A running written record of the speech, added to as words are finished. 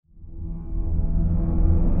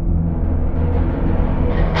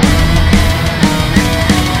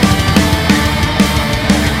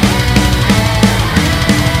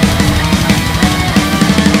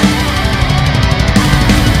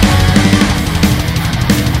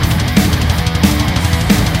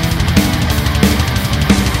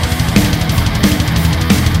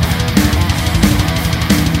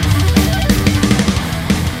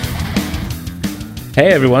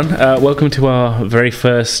Hey everyone, welcome to our very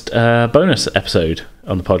first bonus episode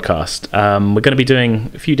on the podcast. We're going to be doing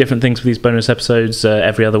a few different things with these bonus episodes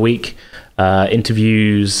every other week.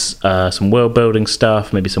 Interviews, some world building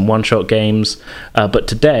stuff, maybe some one-shot games. But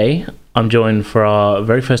today, I'm joined for our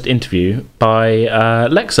very first interview by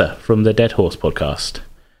Lexa from the Dead Horse podcast.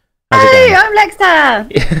 Hey, I'm Lexa!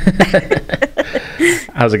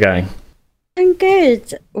 How's it going? I'm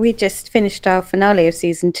good. We just finished our finale of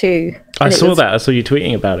season 2. I saw that. I saw you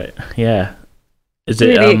tweeting about it. Yeah. Is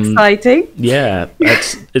it really exciting? Yeah.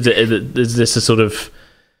 Is this a sort of...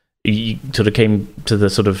 You sort of came to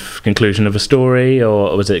the sort of conclusion of a story,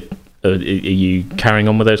 or was it... Are you carrying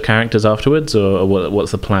on with those characters afterwards, or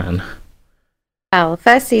what's the plan? Well,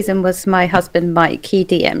 first season was my husband, Mike. He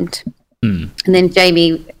DM'd. And then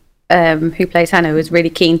Jamie, who plays Hannah, was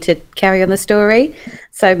really keen to carry on the story.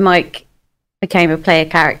 So Mike became a player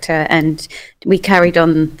character, and we carried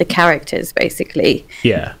on the characters, basically.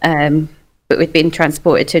 Yeah. But we'd been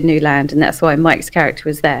transported to a new land, and that's why Mike's character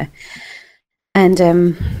was there. And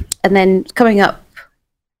then coming up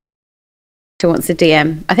to wants to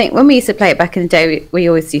DM. I think when we used to play it back in the day, we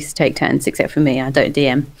always used to take turns, except for me. I don't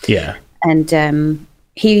DM. Yeah. And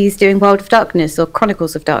he's doing World of Darkness or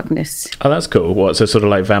Chronicles of Darkness. Oh, that's cool. What, so sort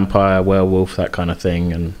of like vampire, werewolf, that kind of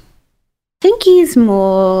thing? And I think he's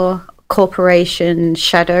more corporation,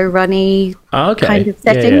 Shadowrun-y kind of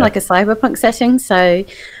setting, like a cyberpunk setting. So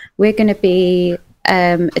we're going to be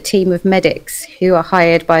a team of medics who are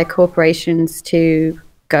hired by corporations to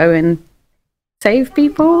go and save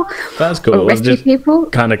people. That's cool. Or rescue people.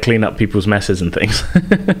 Kind of clean up people's messes and things.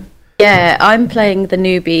 Yeah, I'm playing the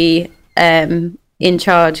newbie in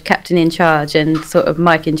charge, captain in charge, and sort of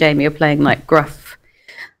Mike and Jamie are playing like gruff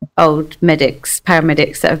old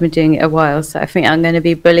paramedics that have been doing it a while. So I think I'm going to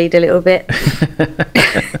be bullied a little bit.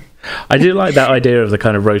 I do like that idea of the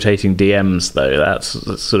kind of rotating DMs, though. That's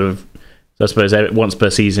sort of, I suppose, once per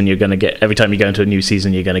season, you're going to get, every time you go into a new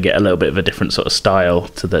season, you're going to get a little bit of a different sort of style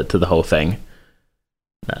to the whole thing.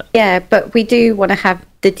 Yeah, but we do want to have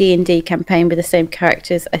the D&D campaign with the same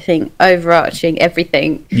characters, I think, overarching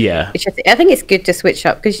everything. Yeah. Which I think it's good to switch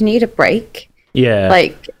up because you need a break. Yeah.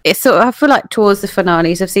 Like, it's sort of, I feel like towards the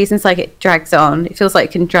finales of seasons, like it drags on. It feels like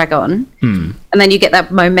it can drag on. And then you get that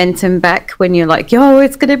momentum back when you're like, yo,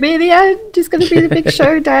 it's going to be the end. It's going to be the big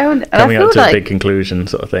showdown. And coming up to a big conclusion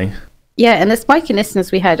sort of thing. Yeah, and the spiking listeners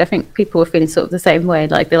we had, I think people were feeling sort of the same way.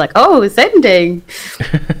 Like, they're like, oh, it's ending.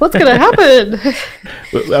 What's going to happen?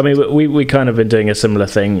 I mean, we kind of been doing a similar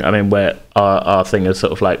thing. I mean, where our thing is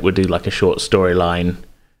sort of like, we'll do like a short storyline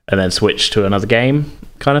and then switch to another game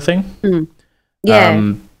kind of thing.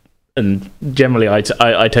 Yeah. And generally, I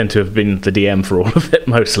tend to have been the DM for all of it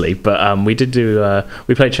mostly. But we did do...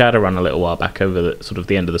 we played Shadowrun a little while back over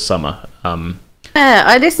the end of the summer.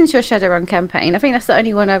 I listened to a Shadowrun campaign. I think that's the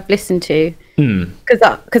only one I've listened to.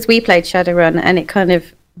 Because we played Shadowrun and it kind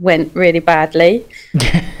of went really badly.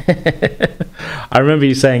 I remember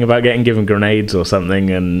you saying about getting given grenades or something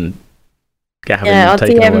and having our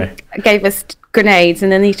taken DM away. Gave us grenades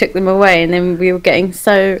and then he took them away, and then we were getting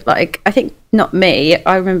so, like, I think not me.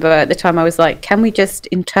 I remember at the time I was like, can we just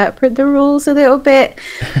interpret the rules a little bit?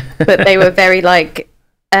 But they were very like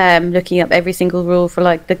looking up every single rule for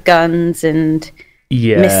like the guns and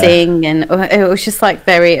missing, and it was just like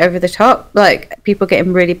very over the top, like people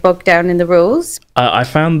getting really bogged down in the rules. I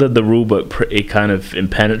found that the rule book pretty kind of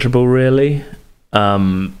impenetrable, really. I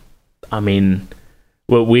mean,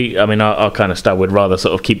 our kind of style would rather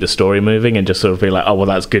sort of keep the story moving and just sort of be like, oh well,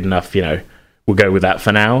 that's good enough, you know, we'll go with that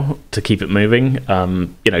for now to keep it moving. You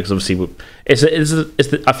know, because obviously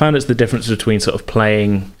I found it's the difference between sort of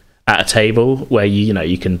playing at a table where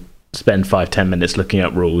you can spend 5-10 minutes looking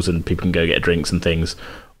up rules and people can go get drinks and things,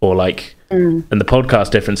 or like and the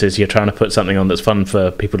podcast difference is you're trying to put something on that's fun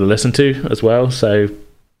for people to listen to as well. So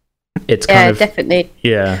it's kind of definitely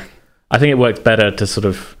I think it works better to sort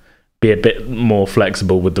of be a bit more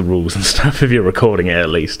flexible with the rules and stuff if you're recording it, at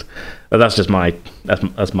least. But that's just my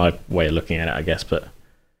way of looking at it, I guess. But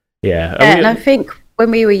and I think when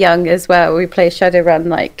we were young as well, we played Shadowrun,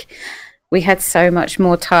 like we had so much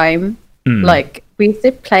more time. Like we used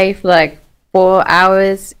to play for like 4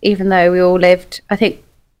 hours, even though we all lived,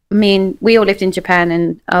 we all lived in Japan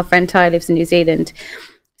and our friend Ty lives in New Zealand.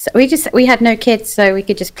 So we had no kids, so we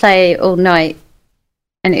could just play all night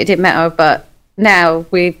and it didn't matter. But now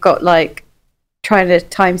we've got like trying to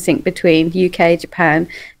time sync between UK, Japan,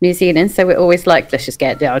 New Zealand. So we're always like, let's just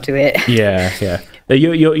get down to it. Yeah.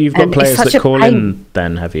 You've got players that call in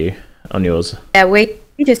then, have you, on yours? Yeah, we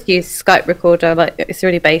just use Skype recorder. Like, it's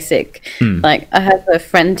really basic. Like, I have a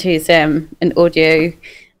friend who's an audio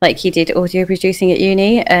like he did audio producing at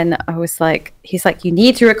uni, and I was like, he's like, you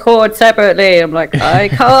need to record separately. I'm like, I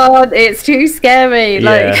can't, it's too scary.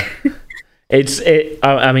 Yeah.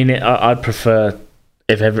 I'd prefer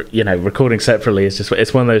if ever, recording separately is just,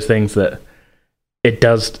 it's one of those things that it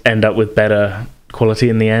does end up with better quality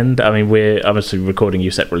in the end. I mean, we're obviously recording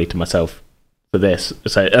you separately to myself for this,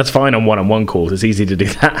 so that's fine on one-on-one calls. It's easy to do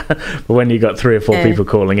that. But when you got 3 or 4 people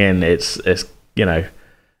calling in, it's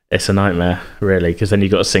it's a nightmare, really, because then you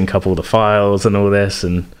got to sync up all the files and all this,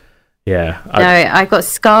 and I got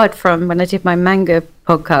scarred from when I did my manga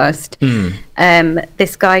podcast.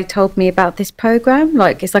 This guy told me about this program,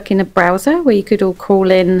 like it's like in a browser where you could all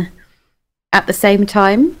call in at the same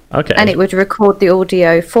time, and it would record the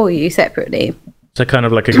audio for you separately. So kind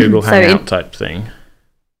of like a Google Hangout type thing.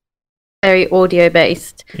 Very audio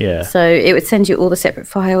based. Yeah. So it would send you all the separate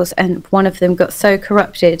files, and one of them got so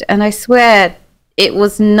corrupted, and I swear it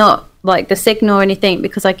was not like the signal or anything,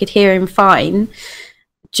 because I could hear him fine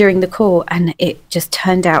during the call, and it just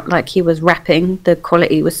turned out like he was rapping. The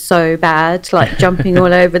quality was so bad, like jumping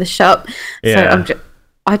all over the shop. Yeah. So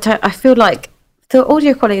I feel like the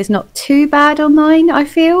audio quality is not too bad on mine, I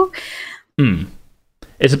feel.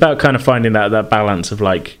 It's about kind of finding that balance of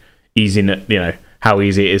like easy, how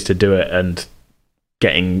easy it is to do it and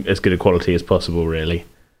getting as good a quality as possible, really.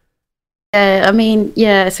 I mean,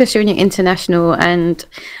 yeah, especially when you're international, and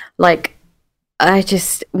like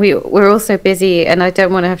we're all so busy, and I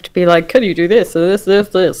don't want to have to be like, can you do this or this? So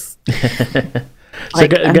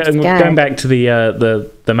going back to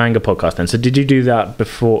the manga podcast then. So did you do that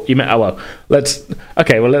before you met? Oh well, let's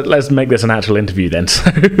make this an actual interview then. So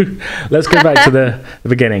let's go back to the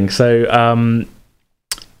beginning. So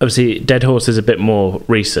obviously Dead Horse is a bit more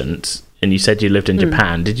recent, and you said you lived in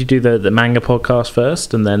Japan. Did you do the manga podcast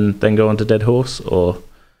first and then go on to Dead Horse, or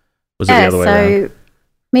was it the other way around? So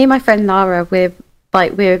me and my friend Lara,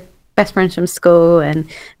 we're best friends from school, and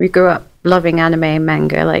we grew up loving anime and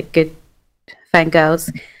manga, like good fangirls.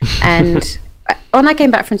 And when I came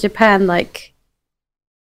back from Japan,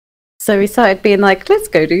 so we started being like, let's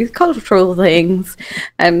go do cultural things,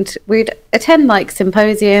 and we'd attend like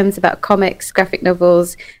symposiums about comics, graphic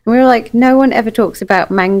novels, and we were like, no one ever talks about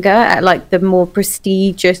manga at like the more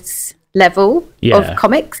prestigious level of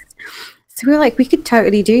comics. So we were like, we could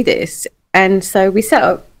totally do this. And so we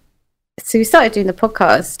started doing the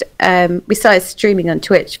podcast. We started streaming on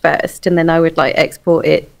Twitch first, and then I would like export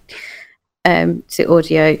it to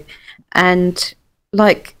audio. And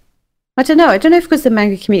like, I don't know if because the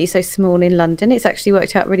manga community is so small in London, it's actually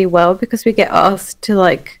worked out really well, because we get asked to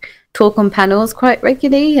like talk on panels quite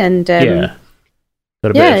regularly, and got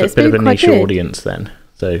a bit of a niche audience then,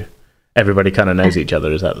 so everybody kind of knows each other.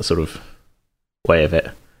 Is that the sort of way of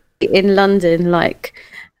it in London? Like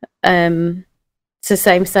it's the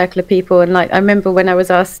same circle of people, and like I remember when I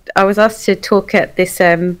was asked to talk at this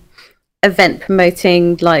event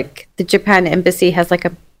promoting, like the Japan embassy has like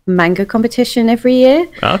a manga competition every year.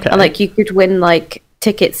 Okay. And like you could win like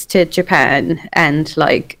tickets to Japan and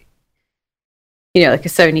like, like a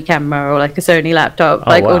Sony camera or like a Sony laptop,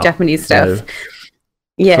 all Japanese stuff. So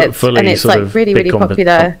and it's like really, really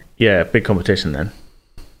popular. Yeah, big competition then.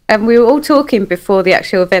 And we were all talking before the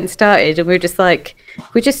actual event started, and we were just like,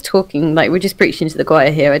 we're just talking, like we're just preaching to the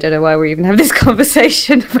choir here. I don't know why we're even having this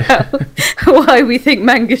conversation about why we think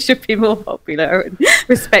manga should be more popular and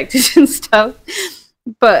respected and stuff.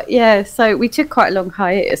 But yeah, so we took quite a long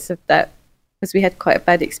hiatus of that, because we had quite a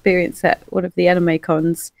bad experience at one of the anime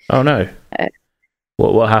cons. Oh no!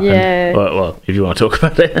 What happened? Yeah. Well, if you want to talk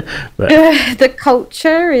about it, but the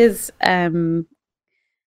culture is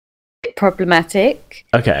problematic.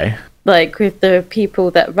 Okay. Like with the people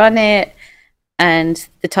that run it and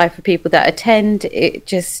the type of people that attend, it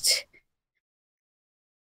just,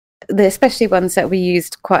 especially ones that we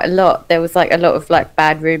used quite a lot, there was like a lot of like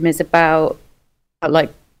bad rumors about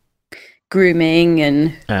like grooming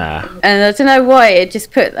and I don't know why it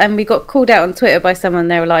just and we got called out on Twitter by someone.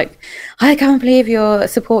 They were like, I can't believe you're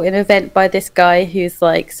supporting an event by this guy who's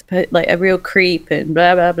like a real creep and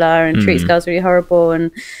blah blah blah and treats girls really horrible,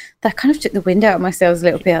 and that kind of took the wind out of my sails a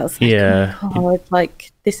little bit. I was like, oh God,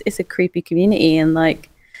 like this is a creepy community, and like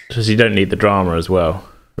because you don't need the drama as well,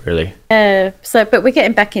 really. But we're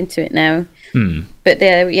getting back into it now. But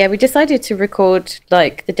we decided to record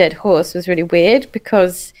like the Dead Horse. Was really weird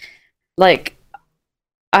because like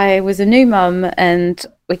I was a new mum, and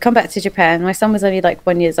we come back to Japan. My son was only like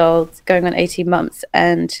 1 year old, going on 18 months,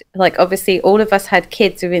 and like obviously all of us had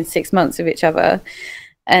kids within 6 months of each other,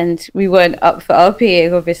 and we weren't up for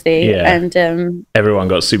RPing obviously. And everyone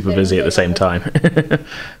got super busy at the same time.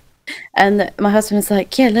 And my husband was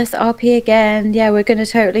like, yeah, let's RP again. Yeah, we're going to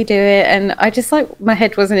totally do it. And I just like, my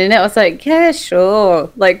head wasn't in it. I was like, yeah,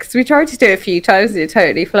 sure. Like, so we tried to do it a few times and it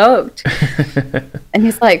totally flopped. And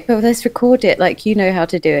he's like, but let's record it. Like, you know how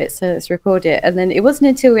to do it. So let's record it. And then it wasn't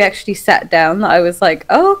until we actually sat down that I was like,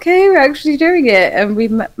 oh, okay, we're actually doing it. And we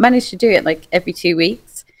managed to do it like every 2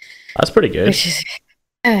 weeks. That's pretty good. Which is,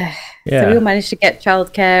 yeah. So we all managed to get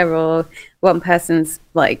childcare, or one person's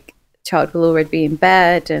like child will already be in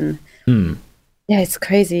bed. And yeah, it's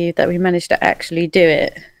crazy that we managed to actually do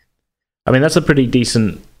it. I mean, that's a pretty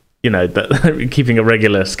decent, you know, keeping a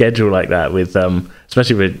regular schedule like that with,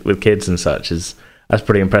 especially with kids and such, that's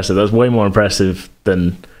pretty impressive. That's way more impressive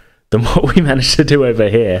than what we managed to do over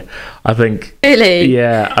here, I think. Really?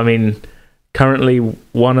 Yeah. I mean, currently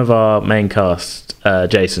one of our main cast,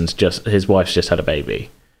 Jason's his wife's just had a baby,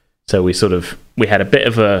 so we had a bit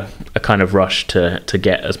of a kind of rush to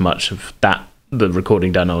get as much of the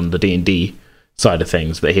recording done on the D&D side of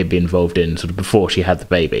things that he'd be involved in sort of before she had the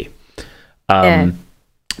baby. But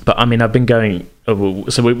I mean, I've been going,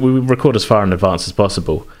 so we record as far in advance as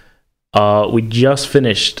possible. We just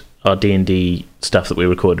finished our D&D stuff that we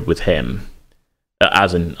recorded with him,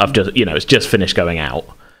 as in it's just finished going out.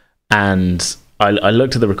 And I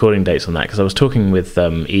looked at the recording dates on that because I was talking with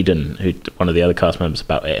Eden, one of the other cast members,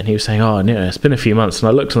 about it, and he was saying, it's been a few months. And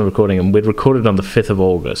I looked on the recording, and we'd recorded on the 5th of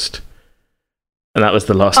August. And that was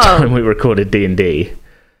the last time we recorded D&D.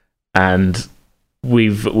 And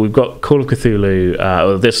we've got Call of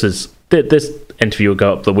Cthulhu. This interview will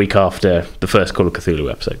go up the week after the first Call of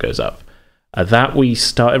Cthulhu episode goes up. That we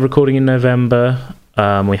started recording in November.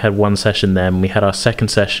 We had one session then. We had our second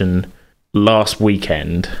session last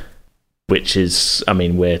weekend, which is, I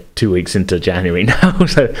mean, we're 2 weeks into January now,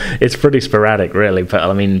 so it's pretty sporadic, really. But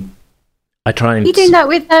I mean, I try and... You doing that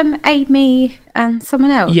with Amy and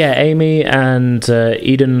someone else? Yeah, Amy and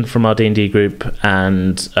Eden from our D&D group,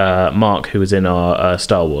 and Mark, who was in our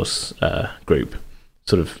Star Wars group.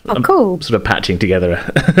 Cool. Sort of patching together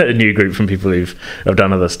a new group from people I've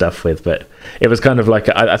done other stuff with. But it was kind of like,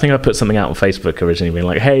 I think I put something out on Facebook originally, being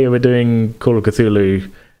like, hey, we're doing Call of Cthulhu,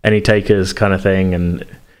 any takers kind of thing, and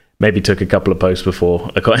maybe took a couple of posts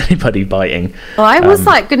before I got anybody biting. Well, I was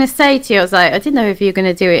going to say to you, I was like, I didn't know if you were going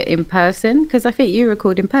to do it in person, because I think you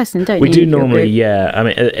record in person, don't you? We do normally, yeah. I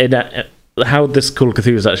mean, how this Call of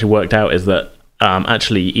Cthulhu has actually worked out is that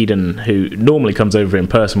actually Eden, who normally comes over in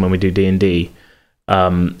person when we do D&D,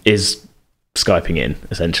 is Skyping in,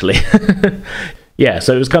 essentially. Yeah,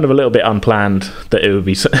 so it was kind of a little bit unplanned that it would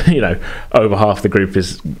be, over half the group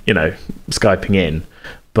is, Skyping in.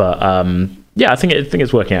 But yeah, I think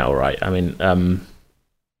it's working out all right. I mean,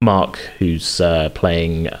 Mark, who's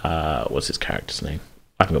playing, what's his character's name?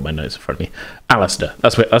 I haven't got my notes in front of me. Alistair,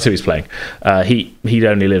 that's who he's playing. He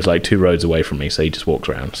only lives like 2 roads away from me, so he just walks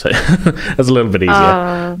around. So that's a little bit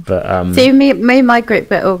easier. But so me and my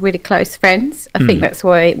group are all really close friends. I think that's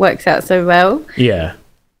why it works out so well. Yeah.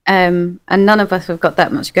 And none of us have got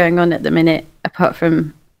that much going on at the minute, apart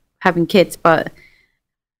from having kids. But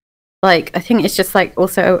like, I think it's just like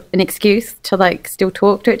also an excuse to like still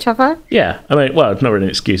talk to each other. Yeah, I mean, well, it's not really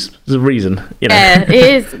an excuse. There's a reason, Yeah, it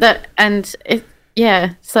is that, and it.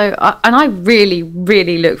 Yeah, so I really,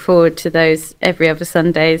 really look forward to those every other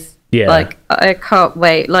Sundays. Yeah, like I can't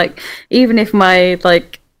wait. Like even if my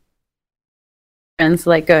like friends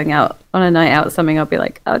like going out on a night out or something, I'll be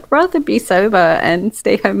like, I'd rather be sober and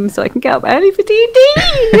stay home so I can get up early for D&D.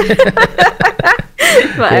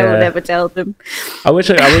 But I will never tell them. I wish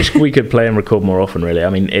we could play and record more often. Really, I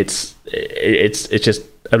mean, it's just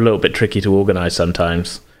a little bit tricky to organise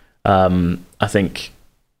sometimes. I think.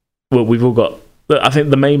 Well, we've all got. I think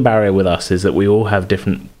the main barrier with us is that we all have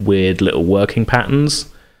different weird little working patterns.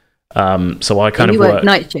 So I kind of work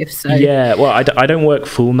night shifts. So. Yeah, well, I don't work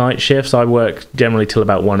full night shifts. I work generally till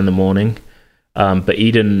about 1 a.m. But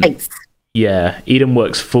Eden, Eden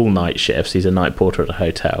works full night shifts. He's a night porter at a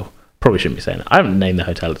hotel. Probably shouldn't be saying that. I haven't named the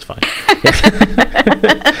hotel. It's fine.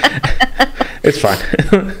 It's fine.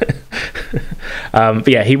 But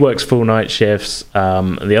yeah, he works full night shifts.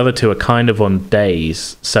 The other two are kind of on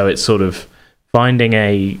days, so it's sort of finding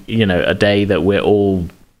a day that we're all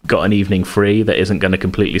got an evening free that isn't going to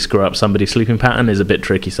completely screw up somebody's sleeping pattern is a bit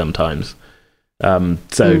tricky sometimes. I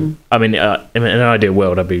mean, in an ideal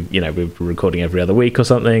world, I'd be we'd be recording every other week or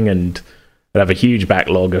something, and I'd have a huge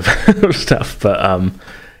backlog of stuff. But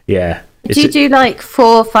yeah, do you do like 4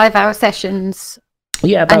 or 5 hour sessions?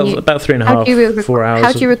 Yeah, about 3.5, 4 hours.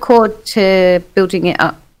 How do you record to building it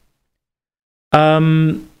up?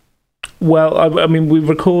 Well, I mean, we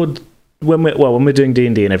record when we're doing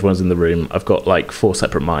D&D and everyone's in the room. I've got like 4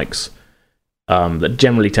 separate mics, that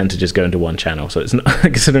generally tend to just go into one channel. So it's not,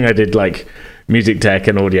 considering I did like music tech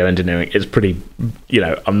and audio engineering, it's pretty,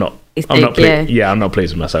 I'm not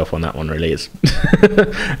pleased with myself on that one, really. It's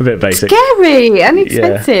a bit basic, scary and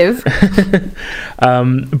expensive.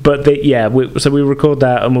 So we record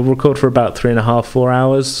that, and we'll record for about 3.5-4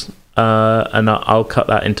 hours, and I'll cut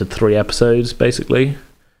that into 3 episodes basically,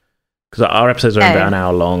 because our episodes are about an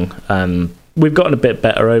hour long, and we've gotten a bit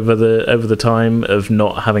better over the time of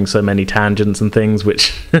not having so many tangents and things,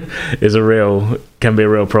 which can be a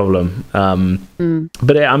real problem.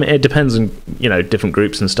 But it depends on different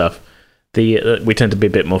groups and stuff. We tend to be a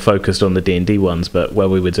bit more focused on the D&D ones, but where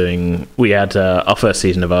we had our first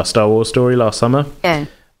season of our Star Wars story last summer. Yeah.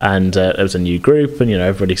 And it was a new group, and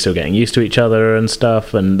everybody's still getting used to each other and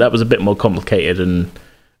stuff, and that was a bit more complicated and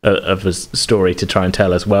of a story to try and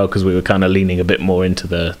tell as well, because we were kind of leaning a bit more into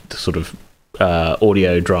the sort of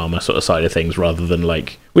audio drama sort of side of things, rather than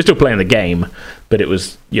like, we're still playing the game, but it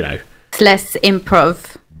was it's less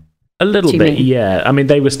improv a little bit. Yeah, I mean,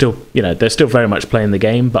 they were still they're still very much playing the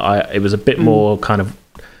game, but it was a bit more kind of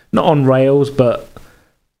not on rails, but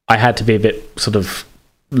I had to be a bit sort of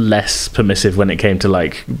less permissive when it came to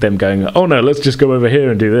like them going, oh no, let's just go over here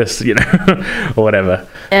and do this, or whatever.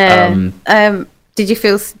 Did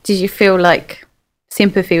you feel like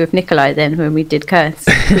sympathy with Nikolai then when we did Curse?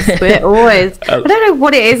 We're always I don't know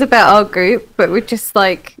what it is about our group, but we're just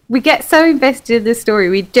like, we get so invested in the story,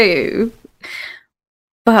 we do,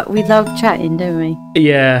 but we love chatting, don't we?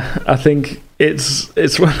 Yeah, I think it's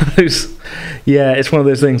one of those it's one of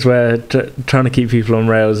those things where trying to keep people on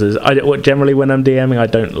rails is generally when I'm DMing, I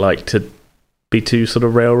don't like to be too sort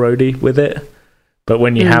of railroady with it. But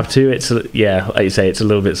when you have to, it's like you say, it's a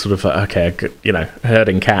little bit sort of like, okay,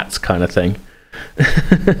 herding cats kind of thing.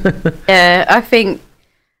 Yeah, I think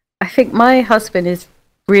my husband is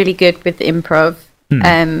really good with improv.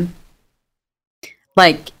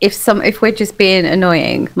 Like if we're just being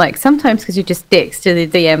annoying, like sometimes because you're just dicks to the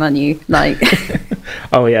DM on you, like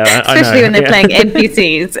oh yeah, especially when they're playing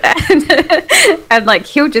NPCs, and like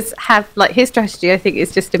he'll just have like his strategy, I think,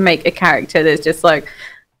 is just to make a character that's just like,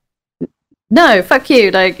 no, fuck you,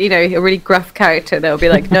 like a really gruff character. They'll be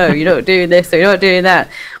like, no, you're not doing this or you're not doing that.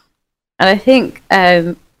 And I think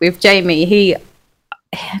with Jamie, he,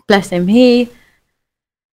 bless him,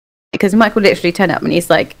 because Michael literally turned up and he's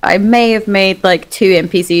like, I may have made like 2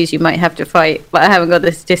 NPCs you might have to fight, but I haven't got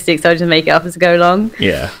the statistics, so I'll just make it up as I go along.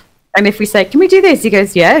 Yeah. And if we say, can we do this? He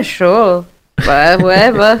goes, yeah, sure,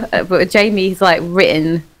 whatever. But with Jamie, he's like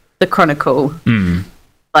written the Chronicle.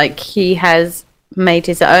 Like he has made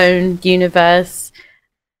his own universe.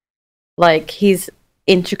 Like he's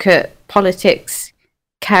intricate politics,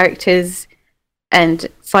 characters, and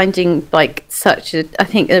finding like I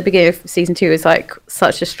think at the beginning of season 2 was like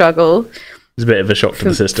such a struggle. It's a bit of a shock to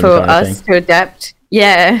the system for kind us of thing. To adapt.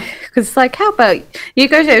 Yeah, because it's like, how about you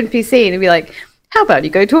go to NPC and be like, how about you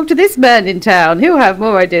go talk to this man in town? He'll have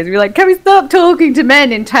more ideas. We're like, can we stop talking to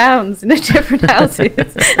men in towns in the different houses?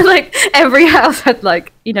 Like every house had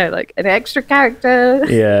like like an extra character.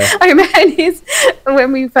 Yeah. I remember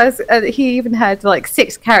when we first he even had like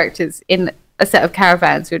 6 characters in a set of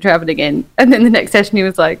caravans we were traveling in, and then the next session he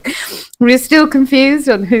was like, we're still confused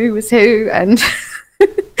on who was who, and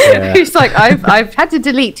he's like, I've had to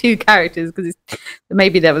delete 2 characters because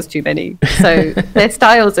maybe there was too many. So their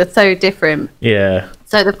styles are so different. Yeah.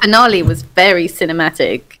 So the finale was very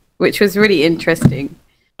cinematic, which was really interesting.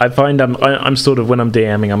 I find I'm sort of, when I'm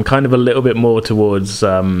DMing, I'm kind of a little bit more towards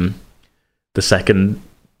the second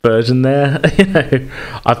version there.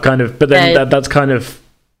 I've kind of, but then that's kind of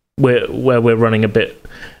where we're running a bit.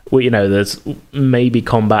 Well, there's maybe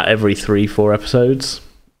combat every 3-4 episodes.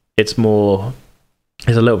 It's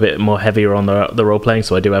a little bit more heavier on the role playing,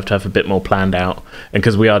 so I do have to have a bit more planned out. And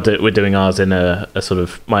because we're doing ours in a sort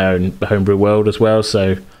of my own homebrew world as well,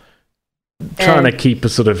 so trying to keep a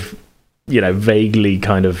sort of vaguely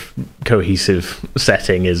kind of cohesive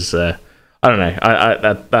setting is I don't know.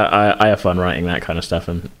 I have fun writing that kind of stuff,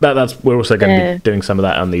 and we're also going to be doing some of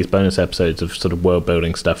that on these bonus episodes of sort of world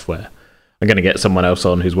building stuff, where I'm going to get someone else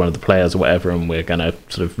on who's one of the players or whatever, and we're going to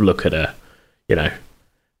sort of look at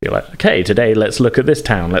be like, okay, today let's look at this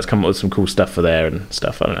town. Let's come up with some cool stuff for there and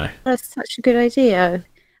stuff. I don't know. That's such a good idea.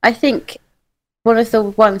 I think one of the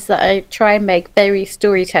ones that I try and make very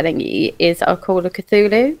storytelling-y is our Call of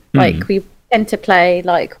Cthulhu. Like we tend to play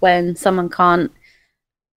like when someone can't.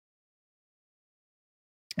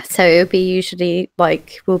 So it'll be usually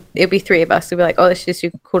like it'll be 3 of us. We'll be like, oh, let's just do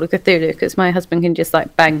Call of Cthulhu, because my husband can just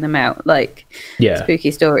like bang them out like spooky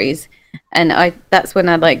stories, and that's when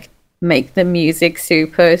I like make the music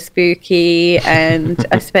super spooky, and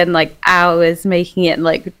I spend like hours making it and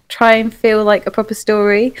like try and feel like a proper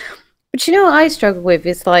story. But you know what I struggle with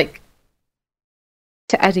is like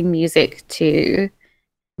to adding music to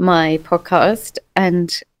my podcast,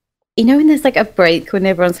 and you know when there's like a break when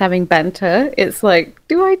everyone's having banter, it's like,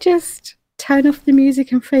 do I just turn off the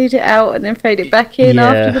music and fade it out and then fade it back in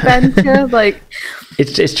after the banter? Like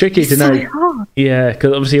it's tricky to know. Hard. Yeah,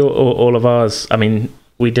 because obviously all of ours, I mean,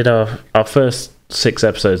 we did our first 6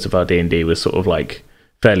 episodes of our D&D was sort of like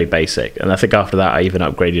fairly basic, and I think after that I even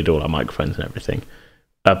upgraded all our microphones and everything,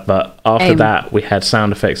 but after that we had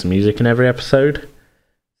sound effects and music in every episode.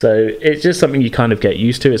 So it's just something you kind of get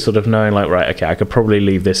used to. It's sort of knowing like, right, okay, I could probably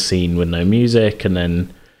leave this scene with no music, and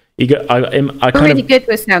then you go. I'm really good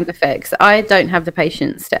with sound effects. I don't have the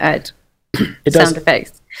patience to add sound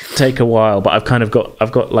effects. Take a while, but I've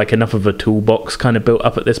got like enough of a toolbox kind of built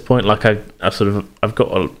up at this point. Like I've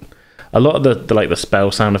got a lot of the like the spell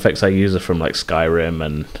sound effects I use are from like Skyrim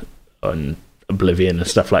and Oblivion and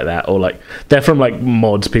stuff like that, or like they're from like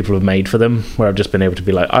mods people have made for them, where I've just been able to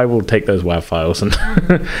be like, I will take those WAV files and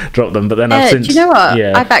drop them. But then I've since, do you know what?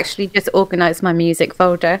 Yeah. I've actually just organized my music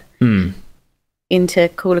folder into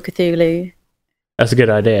Call of Cthulhu. That's a good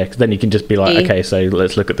idea, because then you can just be like, okay, so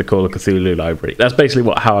let's look at the Call of Cthulhu library. That's basically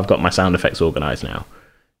how I've got my sound effects organized now.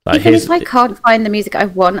 Like, even if I can't find the music I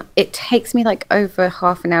want, it takes me like over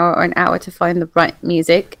half an hour or an hour to find the right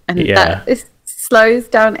music, and that slows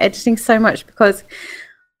down editing so much, because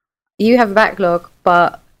you have a backlog,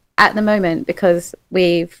 but at the moment, because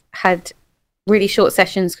we've had really short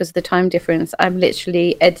sessions because of the time difference, I'm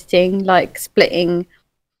literally editing, like splitting,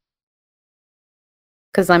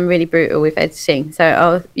 because I'm really brutal with editing, so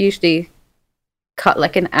I'll usually cut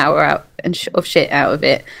like an hour out of shit out of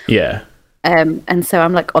it. And so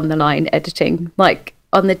I'm like on the line editing, like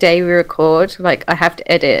on the day we record, like I have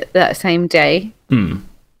to edit that same day.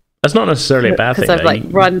 That's not necessarily a bad thing. Because I've like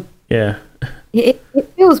run. Yeah. It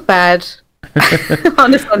feels bad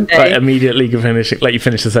on a Sunday. Like immediately you finish it, like you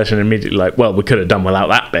finish the session immediately, like, well, we could have done without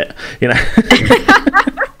that bit, you know.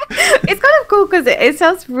 It's kind of cool because it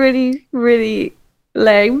sounds really, really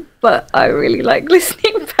lame, but I really like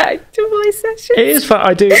listening back to my sessions. It is fun.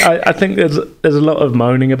 I think there's a lot of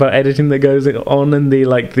moaning about editing that goes on in the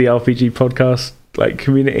RPG podcast like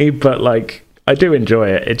community, but like I do enjoy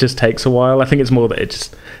it. It just takes a while. I think it's more that it's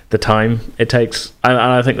just the time it takes, and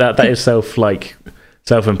I think that is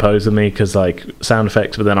self-imposed with me, because like sound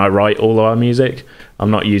effects, but then I write all of our music.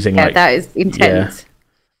 I'm not using that is intense.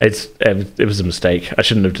 It was a mistake. I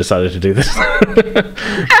shouldn't have decided to do this.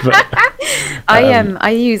 But,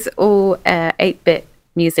 I use all 8-bit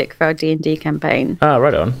music for our D&D campaign.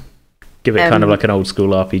 Right on. Give it kind of like an old school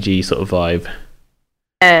RPG sort of vibe.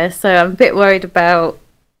 So I'm a bit worried about,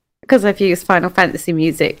 because I've used Final Fantasy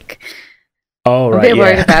music. Oh, right. I'm a bit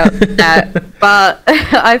worried about that. But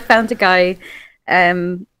I found a guy,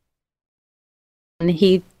 and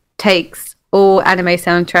he takes all anime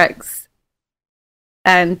soundtracks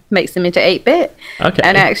and makes them into 8-bit. Okay.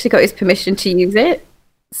 And I actually got his permission to use it.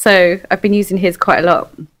 So I've been using his quite a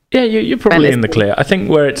lot. Yeah, you're probably in the clear. I think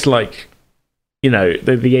where it's like, you know,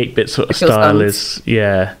 the 8-bit sort of style is,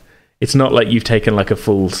 it's not like you've taken like a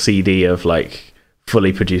full CD of like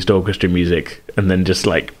fully produced orchestra music and then just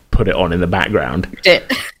like put it on in the background.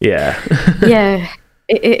 Yeah. Yeah.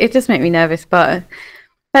 It does make me nervous, but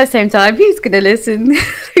at the same time, who's going to listen?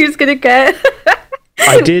 Who's going to care?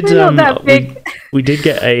 I did. We did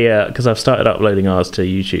get a, because I've started uploading ours to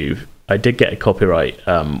YouTube. I did get a copyright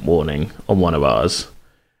warning on one of ours,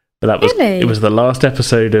 but that was it was the last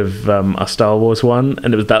episode of our Star Wars one,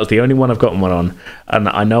 and that was the only one I've gotten one on, and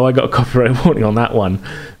I know I got a copyright warning on that one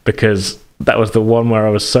because that was the one where I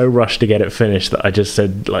was so rushed to get it finished that I just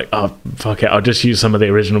said like, oh fuck it, I'll just use some of the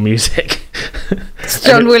original music.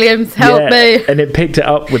 John Williams, help me! And it picked it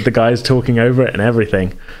up with the guys talking over it and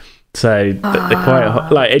everything. So they're quite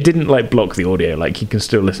like, it didn't like block the audio, like you can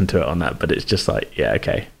still listen to it on that, but it's just like, yeah,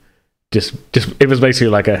 okay. Just it was basically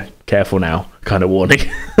like a careful now kind of warning.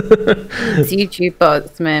 It's YouTube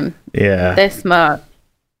bots, man. Yeah, they're smart.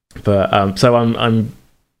 But so I'm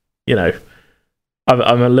you know,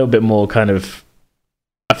 I'm a little bit more kind of,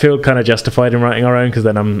 I feel kind of justified in writing our own, because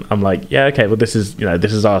then I'm like, yeah, okay, well this is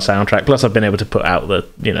our soundtrack. Plus I've been able to put out the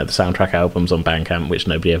soundtrack albums on Bandcamp, which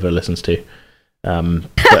nobody ever listens to. But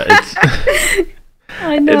it's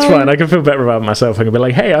I know. It's fine. I can feel better about myself. I can be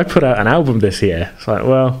like, hey, I put out an album this year. It's like,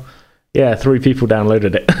 well, yeah, 3 people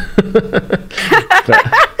downloaded it. But,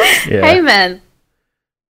 yeah. Hey, man.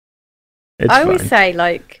 I always fine. say,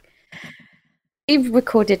 like, we've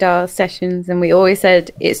recorded our sessions and we always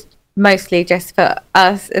said it's mostly just for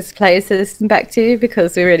us as players to listen back to,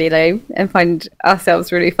 because we're really lame and find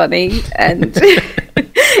ourselves really funny and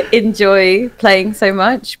enjoy playing so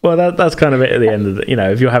much. Well, that's kind of it at the end of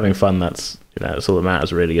the, if you're having fun, that's that's all that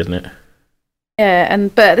matters, really, isn't it? Yeah,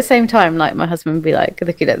 but at the same time, like, my husband would be like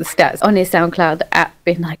looking at the stats on his SoundCloud app,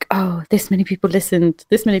 being like, "Oh, this many people listened.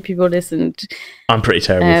 This many people listened." I'm pretty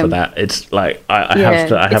terrible for that. It's like I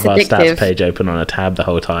have our stats page open on a tab the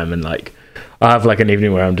whole time, and like I have like an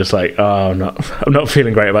evening where I'm just like, "Oh, I'm not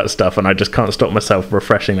feeling great about stuff," and I just can't stop myself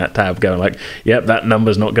refreshing that tab, going like, "Yep, that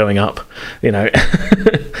number's not going up."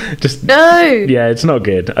 Just no. Yeah, it's not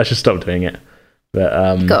good. I should stop doing it.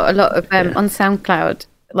 But got a lot of on SoundCloud.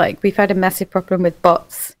 Like, we've had a massive problem with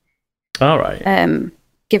bots. All right.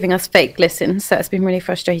 Giving us fake listens, so it's been really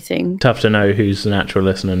frustrating. Tough to know who's an actual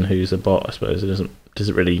listener and who's a bot, I suppose. Does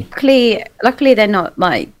it really? Luckily, they're not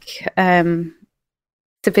like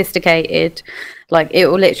sophisticated. Like, it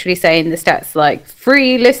will literally say in the stats like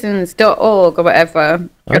freelistens.org or whatever.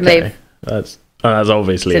 Okay. That's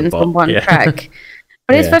obviously a bot. On one track.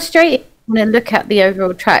 But it's frustrating when you look at the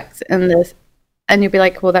overall tracks and you'll be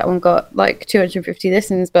like, well, that one got like 250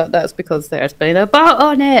 listens, but that's because there's been a bot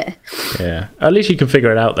on it. Yeah. At least you can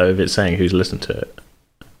figure it out, though, if it's saying who's listened to it.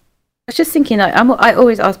 I was just thinking, like, I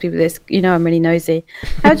always ask people this, I'm really nosy.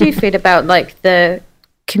 How do you feel about, like, the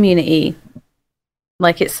community?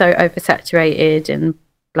 Like, it's so oversaturated and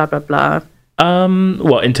blah, blah, blah.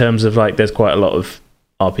 What, in terms of, like, there's quite a lot of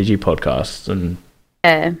RPG podcasts and...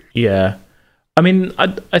 Yeah. I mean,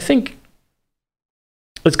 I think...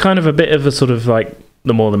 It's kind of a bit of a sort of like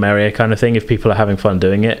the more the merrier kind of thing. If people are having fun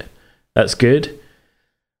doing it, that's good.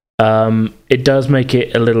 It does make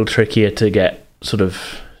it a little trickier to get sort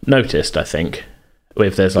of noticed, I think,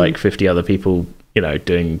 if there's like 50 other people,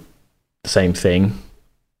 doing the same thing,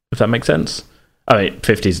 if that makes sense. I mean,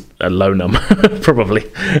 50's a low number probably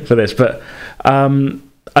for this, but I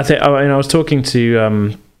was talking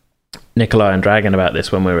to Nikolai and Dragon about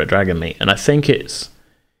this when we were at Dragon Meet, and I think it's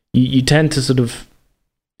you tend to sort of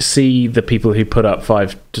see the people who put up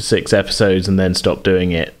 5 to 6 episodes and then stop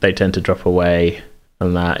doing it. They tend to drop away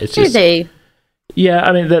and that. It's just, yeah,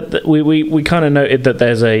 I mean that we kind of noted that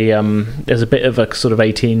there's a bit of a sort of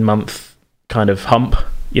 18-month kind of hump,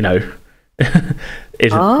 people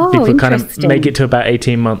kind of make it to about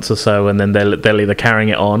 18 months or so, and then they'll either carrying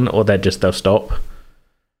it on or they'll stop.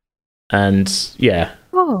 And yeah.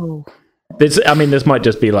 Oh. This might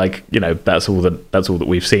just be like, that's all that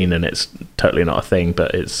we've seen, and it's totally not a thing.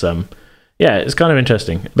 But it's it's kind of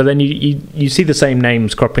interesting. But then you see the same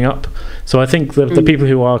names cropping up. So I think the people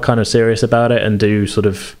who are kind of serious about it and do sort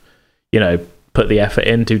of, put the effort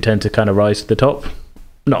in, do tend to kind of rise to the top.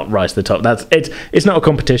 Not rise to the top. It's not a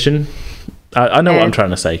competition. I know what I'm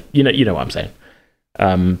trying to say. You know what I'm saying.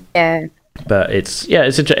 Yeah. But it's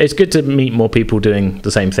good to meet more people doing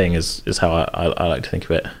the same thing. Is how I like to think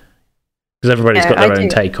of it. Because everybody's got their own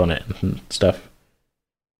take on it and stuff. I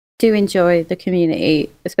do enjoy the community,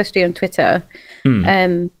 especially on Twitter.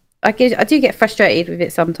 I do get frustrated with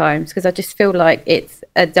it sometimes because I just feel like it's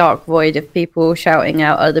a dark void of people shouting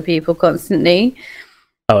out other people constantly.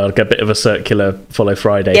 Oh, like a bit of a circular Follow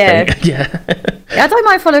Friday thing. Yeah. I don't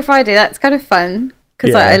mind Follow Friday. That's kind of fun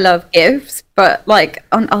because I love GIFs. But like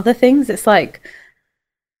on other things, it's like,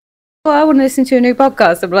 well, I want to listen to a new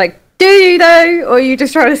podcast. I'm like, do you though, or are you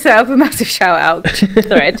just trying to set up a massive shout out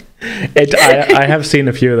thread? I have seen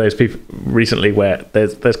a few of those people recently where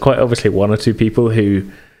there's quite obviously one or two people who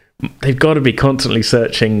they've got to be constantly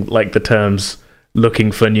searching like the terms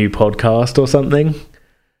looking for new podcast or something.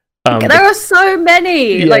 There are so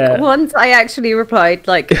many. Like once I actually replied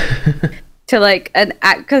like to like an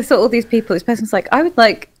act, because all these people, this person's like, I would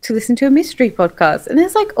like to listen to a mystery podcast, and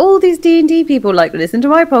there's like all these D&D people like listen to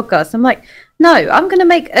my podcast. I'm like, no, I'm going to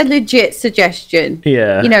make a legit suggestion.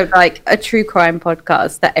 Yeah. Like a true crime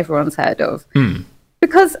podcast that everyone's heard of.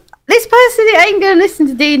 Because this person ain't going to listen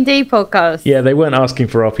to D&D podcasts. Yeah, they weren't asking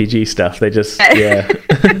for RPG stuff. They just, yeah.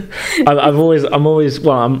 I'm always,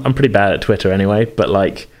 well, I'm pretty bad at Twitter anyway, but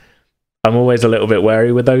like, I'm always a little bit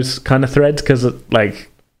wary with those kind of threads because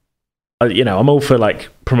like, I'm all for like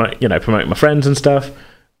promoting my friends and stuff,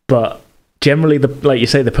 but generally, like you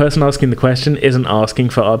say, the person asking the question isn't asking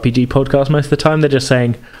for RPG podcasts most of the time. They're just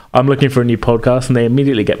saying, I'm looking for a new podcast, and they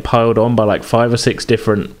immediately get piled on by like 5 or 6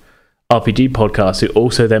 different RPG podcasts who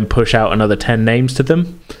also then push out another 10 names to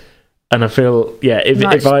them. And I feel,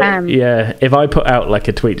 if I put out like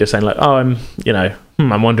a tweet just saying like, oh,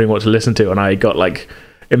 I'm wondering what to listen to, and I got like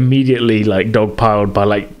immediately like dogpiled by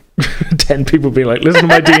like 10 people being like, listen to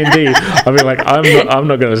my D&D, I'll be like, I'm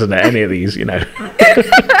not going to listen to any of these,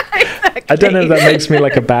 Exactly. I don't know if that makes me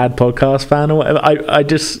like a bad podcast fan or whatever. I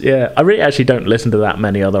just, yeah, I really actually don't listen to that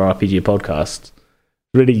many other RPG podcasts.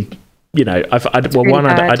 Really, you know, I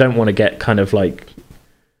don't want to get kind of like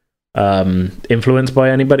influenced by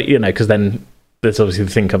anybody, you know, because then there's obviously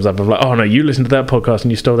the thing comes up of like, oh no, you listen to that podcast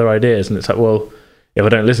and you stole their ideas, and it's like, well, if I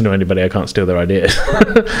don't listen to anybody, I can't steal their ideas,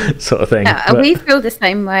 sort of thing. Yeah, we feel the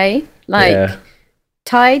same way. Like,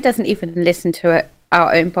 Ty doesn't even listen to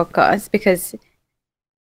our own podcast because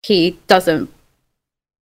he doesn't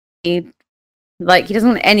want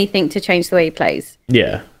anything to change the way he plays.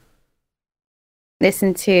 Yeah.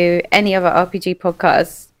 Listen to any other RPG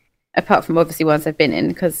podcasts apart from obviously ones I've been in,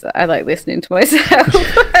 because I like listening to myself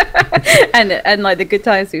and like the good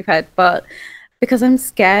times we've had, but because I'm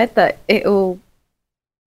scared that it'll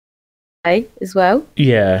play as well.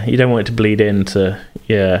 Yeah, you don't want it to bleed into.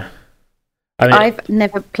 Yeah, I mean, I've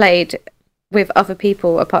never played with other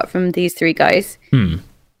people apart from these three guys. And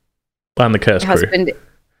the Curse Crew.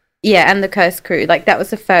 Yeah, and the Curse Crew. Like, that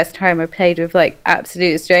was the first time I played with like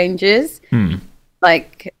absolute strangers.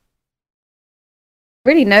 Like,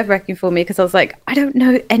 really nerve-wracking for me because I was like, I don't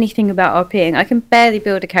know anything about RPing. I can barely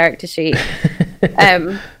build a character sheet.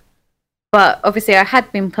 But obviously I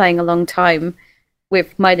had been playing a long time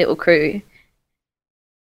with my little crew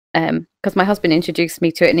because my husband introduced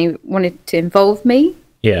me to it and he wanted to involve me.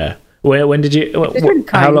 Yeah. When did you...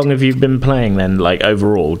 how long have you been playing then, like,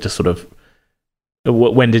 overall? Just sort of...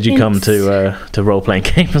 When did you come to role-playing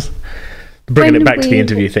games? Bringing it back to the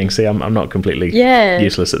interview thing. See, I'm not completely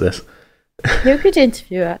useless at this. You're a good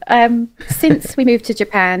interviewer. Since we moved to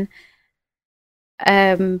Japan,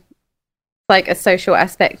 like a social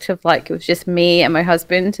aspect of like it was just me and my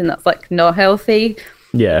husband, and that's like not healthy.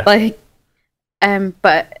 Yeah. Like,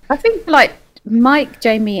 but I think like Mike,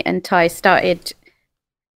 Jamie, and Ty started.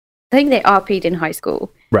 I think they RP'd in high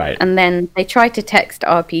school, right? And then they tried to text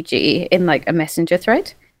RPG in like a messenger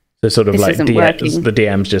thread. So sort of like the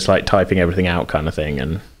DM's just like typing everything out kind of thing,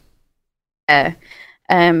 and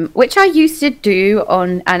which I used to do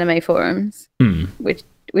on anime forums, which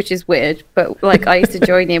is weird, but like I used to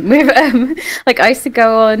join in with like I used to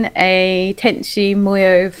go on a Tenchi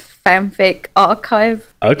Muyo fanfic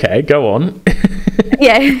archive. Okay, go on.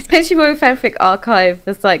 Yeah, Tenchi Muyo fanfic archive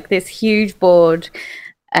was like this huge board,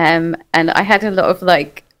 and I had a lot of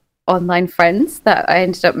like online friends that I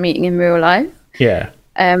ended up meeting in real life. Yeah.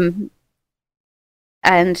 And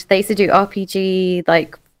they used to do RPG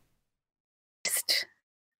like just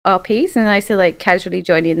RPs, and I used to like casually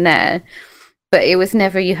join in there, but it was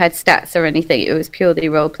never you had stats or anything. It was purely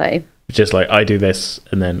roleplay. Just like I do this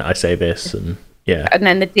and then I say this, and yeah, and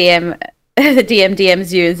then the DM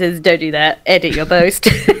DMs you and says, "Don't do that. Edit your post."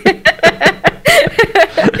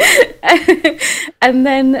 And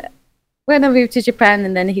then when I moved to Japan,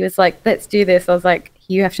 and then he was like, "Let's do this," I was like,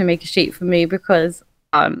 "You have to make a sheet for me because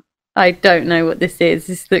I don't know what this is.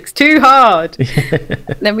 This looks too hard."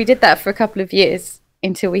 Then we did that for a couple of years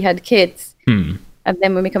until we had kids. And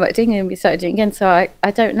then when we come back to England, we started doing it again. So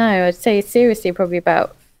I don't know. I'd say seriously probably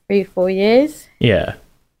about 3-4 years. Yeah.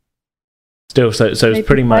 Still, so it's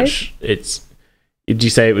pretty much, it's... Did you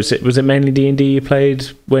say it was it mainly D&D you played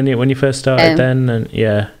when you first started then? And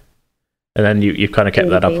yeah. And then you've kind of kept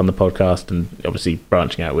that up on the podcast and obviously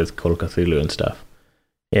branching out with Call of Cthulhu and stuff.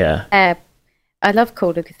 Yeah. I love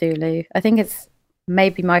Call of Cthulhu. I think it's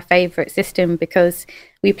maybe my favourite system because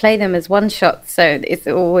we play them as one-shots, so it's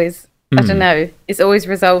always, I don't know, it's always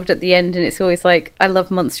resolved at the end, and it's always like, I love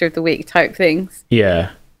Monster of the Week type things.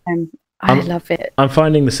 Yeah. I love it. I'm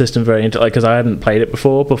finding the system very interesting, because I hadn't played it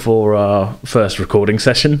before our first recording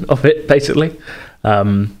session of it, basically.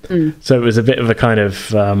 So it was a bit of a kind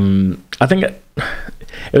of, I think it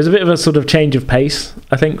was a bit of a sort of change of pace,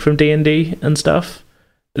 I think, from D&D and stuff.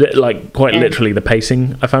 Like, quite literally, the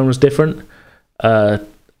pacing I found was different. I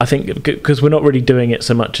think because we're not really doing it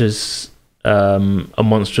so much as a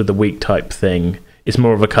Monster of the Week type thing. It's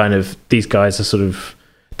more of a kind of, these guys are sort of,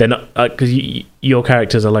 they're not, because your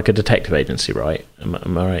characters are like a detective agency, right? Am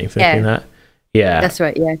I right in thinking that? Yeah. That's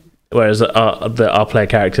right, yeah. Whereas our player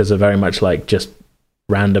characters are very much like just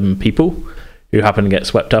random people who happen to get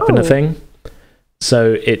swept up in a thing.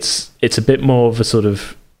 So it's a bit more of a sort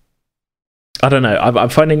of, I don't know. I'm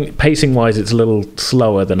finding pacing-wise, it's a little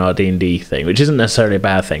slower than our D&D thing, which isn't necessarily a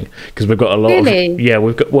bad thing because we've got a lot of. Yeah,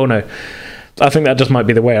 we've got. Well, no, I think that just might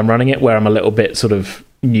be the way I'm running it, where I'm a little bit sort of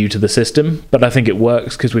new to the system, but I think it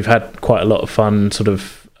works because we've had quite a lot of fun. Sort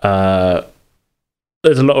of,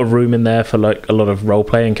 there's a lot of room in there for like a lot of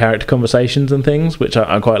role-play and character conversations and things, which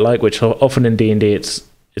I quite like. Which often in D&D, it's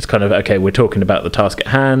kind of okay. We're talking about the task at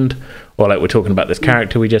hand, or like we're talking about this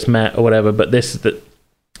character we just met, or whatever. But this that.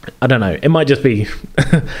 I don't know. It might just be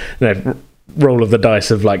roll of the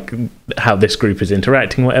dice of like how this group is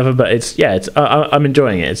interacting, whatever. But it's I'm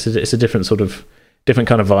enjoying it. It's a different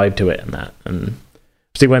kind of vibe to it, and that. And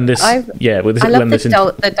see when this, I love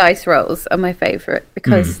the dice rolls are my favorite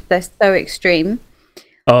because they're so extreme.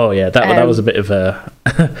 Oh yeah, that was a bit of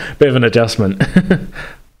an adjustment.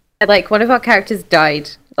 Like one of our characters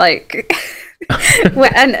died, like,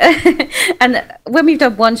 and when we've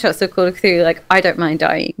done one shots of Call of Cthulhu, like I don't mind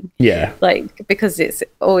dying. Yeah, like because it's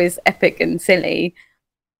always epic and silly,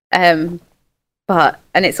 but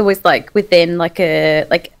it's always like within like I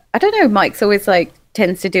don't know. Mike's always like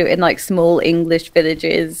tends to do it in like small English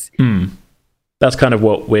villages. That's kind of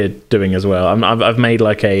what we're doing as well. I've made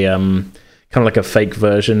like a kind of like a fake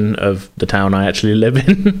version of the town I actually live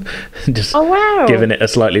in. Just giving it a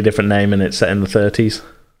slightly different name, and it's set in the 30s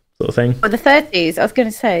sort of thing. Oh, the 30s, I was going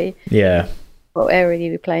to say. Yeah. What area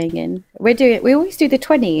are you playing in? We always do the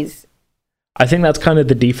 20s. I think that's kind of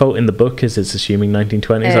the default in the book, is it's assuming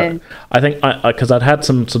 1920s. I think because I'd had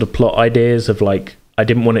some sort of plot ideas of like, I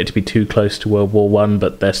didn't want it to be too close to World War One,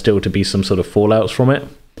 but there still to be some sort of fallouts from it.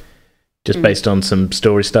 Just based on some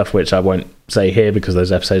story stuff, which I won't say here because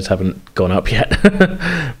those episodes haven't gone up yet.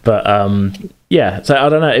 But so I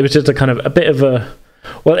don't know. It was just a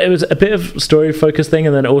bit of story focused thing,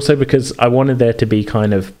 and then also because I wanted there to be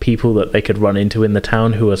kind of people that they could run into in the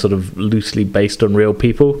town who are sort of loosely based on real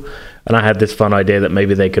people. And I had this fun idea that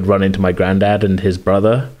maybe they could run into my granddad and his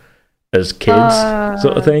brother as kids,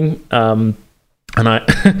 sort of thing. And I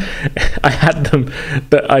had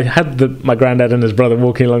my granddad and his brother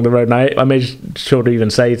walking along the road, and I made sure to even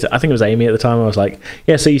say I think it was Amy at the time, I was like,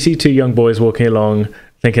 yeah, so you see two young boys walking along,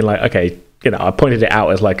 thinking like, okay, I pointed it out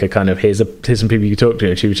as like a kind of here's some people you talk to,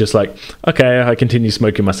 and she was just like, okay, I continue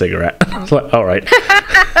smoking my cigarette. I was like, all right.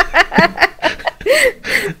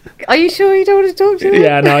 Are you sure you don't want to talk to them?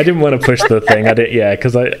 Yeah, no, I didn't want to push the thing.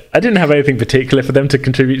 Because I didn't have anything particular for them to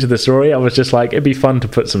contribute to the story. I was just like, it'd be fun to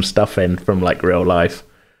put some stuff in from like real life.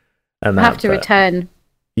 And I have to return.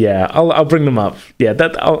 Yeah, I'll bring them up. Yeah,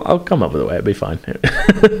 I'll come up with a way. It'd be fine.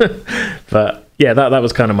 But yeah, that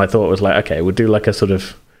was kind of my thought. Was like, okay, we'll do like a sort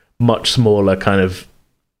of much smaller, kind of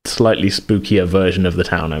slightly spookier version of the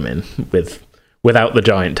town I'm in, without the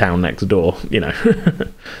giant town next door.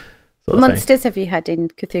 What monsters have you had in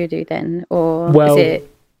Cthulhu then, or is it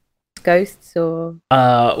ghosts or?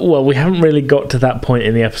 Well, we haven't really got to that point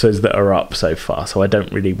in the episodes that are up so far, so I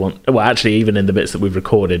don't really want. Well, actually, even in the bits that we've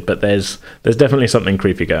recorded, but there's definitely something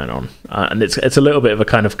creepy going on, and it's a little bit of a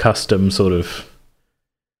kind of custom sort of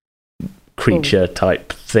creature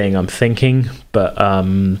type thing, I'm thinking, but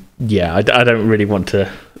yeah, I don't really want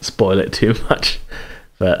to spoil it too much.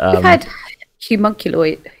 But we've had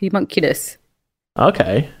homunculus.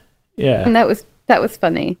 Okay. Yeah, and that was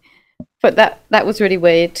funny, but that was really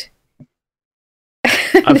weird.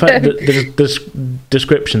 I've heard the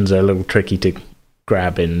descriptions are a little tricky to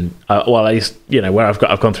grab in. Well, at least where I've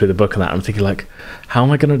gone through the book and that, I'm thinking like, how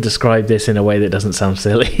am I going to describe this in a way that doesn't sound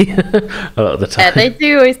silly a lot of the time? Yeah, they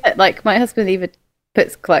do always like my husband even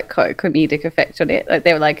puts like quite a comedic effect on it. Like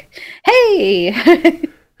they were like, "Hey."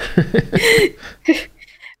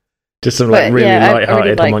 Just some like really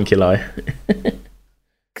light-hearted homunculi.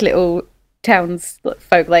 Little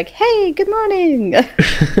townsfolk like, hey, good morning.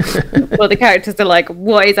 Well, the characters are like,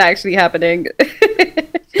 what is actually happening?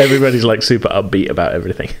 Everybody's like super upbeat about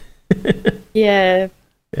everything. Yeah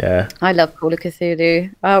I love Call of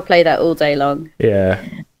Cthulhu. I'll play that all day long. Yeah,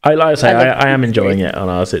 I am enjoying it on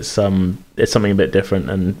ours. It's something a bit different,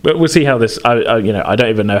 and we'll see how this I don't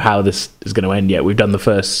even know how this is going to end yet. We've done the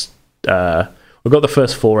first we've got the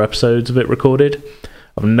first 4 episodes of it recorded.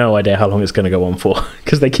 I've no idea how long it's going to go on for,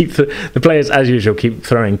 because they keep the players, as usual, keep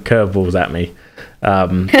throwing curveballs at me.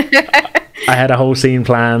 I had a whole scene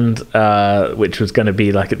planned, which was going to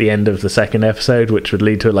be like at the end of the second episode, which would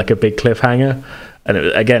lead to like a big cliffhanger. And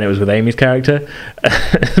it was with Amy's character,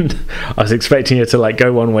 and I was expecting her to like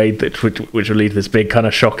go one way, which would lead to this big kind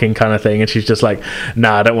of shocking kind of thing, and she's just like,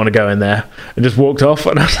 "Nah, I don't want to go in there," and just walked off.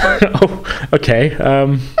 And I was like, "Oh, okay." Oh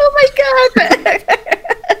my god.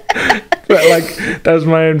 But like that was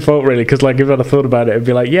my own fault really, because like if I'd have thought about it, it'd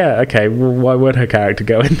be like, yeah, okay, well, why would her character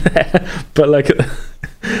go in there? But like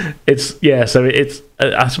it's so it's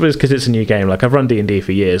I suppose because it's a new game. Like I've run D&D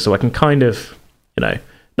for years, so I can kind of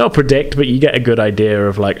not predict, but you get a good idea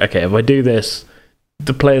of like, okay, if I do this,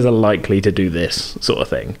 the players are likely to do this sort of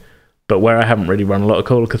thing. But where I haven't really run a lot of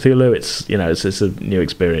Call of Cthulhu, it's it's a new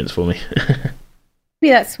experience for me.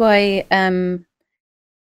 Maybe that's why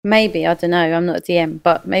maybe, I don't know, I'm not a DM,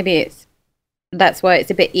 but maybe that's why it's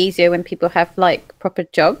a bit easier when people have like proper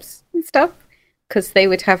jobs and stuff, because they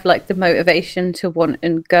would have like the motivation to want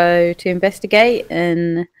and go to investigate.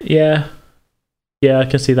 And yeah, Yeah, I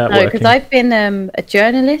can see that working. Because I've been a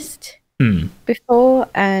journalist before,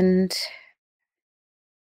 and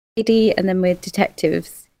and then we're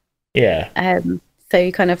detectives. Yeah. So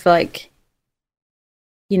you kind of like,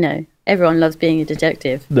 everyone loves being a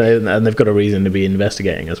detective. And they've got a reason to be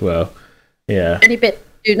investigating as well. Yeah. Any bit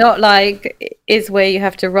do not like is where you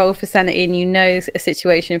have to roll for sanity, and a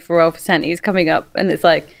situation for roll for sanity is coming up, and it's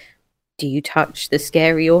like, do you touch the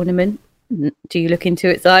scary ornament? Do you look into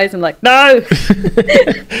its eyes? I'm like, no.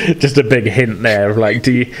 Just a big hint there of like,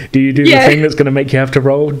 do you do the thing that's going to make you have to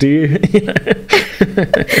roll? Do you?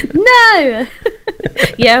 No.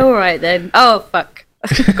 Yeah, all right then. Oh fuck,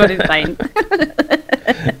 got insane.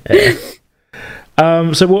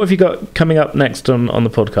 So what have you got coming up next on the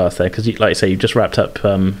podcast there? Because like you say, you've just wrapped up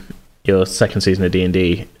your second season of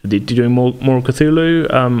D&D. Did you do more Cthulhu?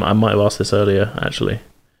 I might have asked this earlier, actually.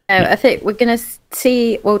 I think we're going to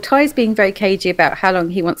see. Well, Ty's being very cagey about how long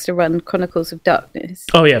he wants to run Chronicles of Darkness.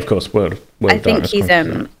 Oh yeah, of course. World I think he's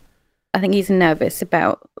I think he's nervous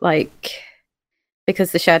about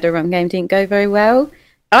because the Shadowrun game didn't go very well.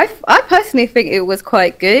 I personally think it was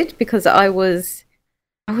quite good because I was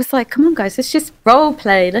like, come on guys, let's just role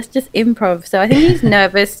play, let's just improv. So I think he's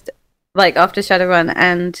nervous after Shadowrun,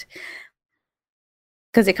 and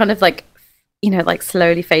because it kind of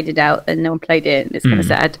slowly faded out and no one played it, and it's kind of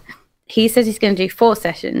sad. He says he's going to do 4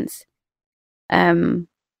 sessions. It'll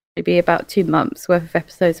be about 2 months worth of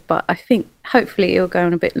episodes, but I think hopefully it'll go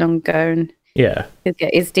on a bit longer, and he'll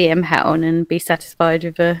get his DM hat on and be satisfied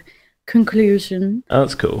with a conclusion. Oh,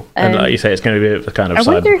 that's cool. And like you say, it's going to be a kind of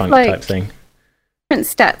cyberpunk type thing. Different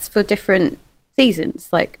stats for different seasons,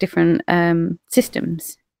 like different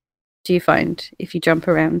systems. Do you find if you jump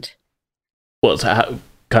around? What's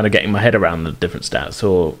kind of getting my head around the different stats,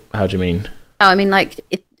 or how do you mean? Oh, I mean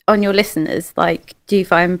on your listeners, do you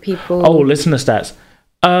find people? Oh, listener stats.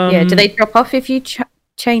 Do they drop off if you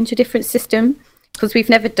change a different system? Because we've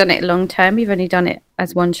never done it long term. We've only done it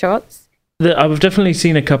as one shots. I've definitely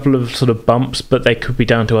seen a couple of sort of bumps, but they could be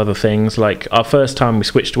down to other things. Like our first time we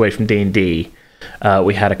switched away from D&D,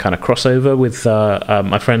 we had a kind of crossover with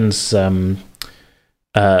my friends Liam,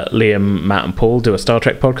 Matt and Paul do a Star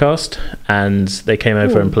Trek podcast, and they came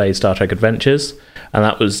over and played Star Trek Adventures, and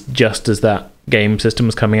that was just as that game system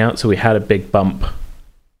was coming out, so we had a big bump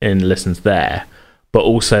in listens there, but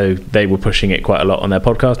also they were pushing it quite a lot on their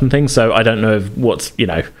podcast and things, so I don't know if what's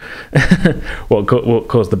what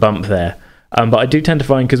caused the bump there. But I do tend to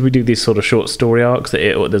find, because we do these sort of short story arcs,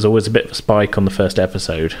 that there's always a bit of a spike on the first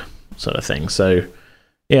episode sort of thing. So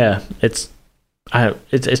yeah, it's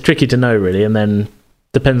tricky to know really, and then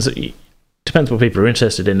depends what people are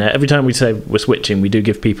interested in. Every time we say we're switching, we do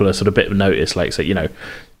give people a sort of bit of notice, like say,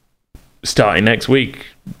 starting next week,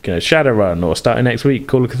 Shadowrun, or starting next week,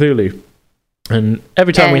 Call of Cthulhu. And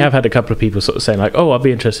every time we have had a couple of people sort of saying like, oh, I'll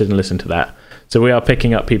be interested in listening to that. So we are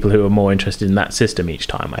picking up people who are more interested in that system each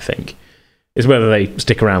time, I think. It's whether they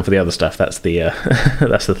stick around for the other stuff. That's the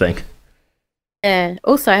that's the thing. Yeah.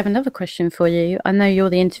 Also, I have another question for you. I know you're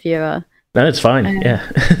the interviewer. No, it's fine. Yeah,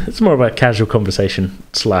 it's more of a casual conversation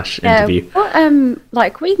 / interview.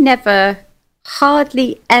 We never,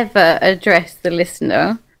 hardly ever address the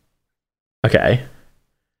listener. Okay.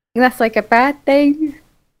 That's a bad thing.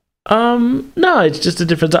 No, it's just a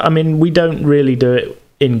difference. I mean, we don't really do it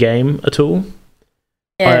in game at all.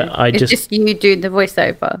 Yeah, it's just you do the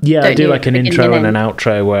voiceover. Yeah, I do like an intro and an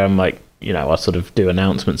outro where I'm like, I sort of do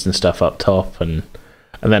announcements and stuff up top, and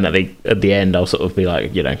then at the end I'll sort of be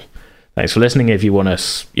like, thanks for listening. If you want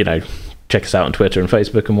us, check us out on Twitter and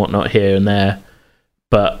Facebook and whatnot here and there.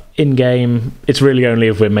 But in game, it's really only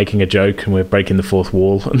if we're making a joke and we're breaking the fourth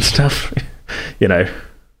wall and stuff,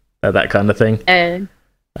 that kind of thing.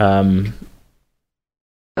 A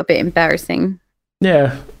bit embarrassing.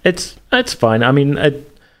 Yeah, it's fine. I mean,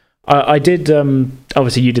 I did.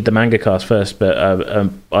 Obviously, you did the manga cast first, but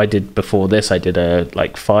I did before this. I did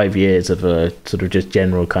 5 years of a sort of just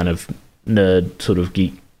general kind of nerd sort of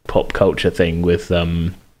geek pop culture thing with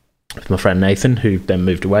my friend Nathan, who then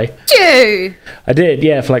moved away. Ew. I did,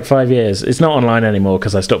 yeah, for 5 years. It's not online anymore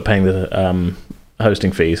because I stopped paying the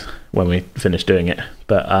hosting fees when we finished doing it.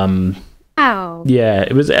 But Ow. Yeah,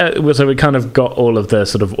 it was so we kind of got all of the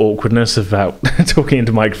sort of awkwardness about talking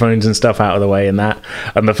into microphones and stuff out of the way, and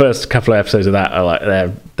the first couple of episodes of that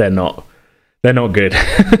are they're not good.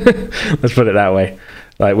 Let's put it that way.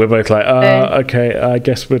 We're both like, okay, I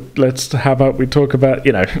guess how about we talk about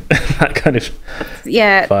that kind of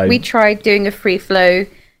vibe. We tried doing a free flow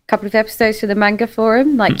couple of episodes for the manga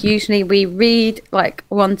forum. Usually we read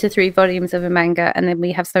 1 to 3 volumes of a manga and then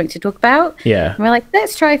we have something to talk about. Yeah, and we're like,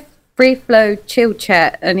 let's try free flow chill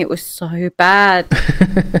chat, and it was so bad.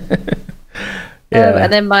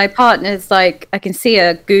 And then my partner's like, I can see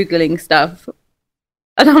her Googling stuff.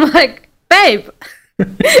 And I'm like, babe,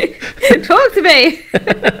 talk to me.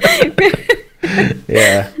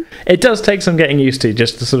 Yeah. It does take some getting used to,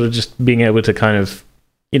 just to sort of just being able to kind of,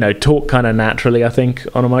 talk kind of naturally, I think,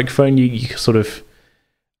 on a microphone. You sort of,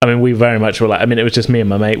 I mean, we very much were like, I mean, it was just me and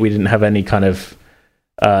my mate. We didn't have any kind of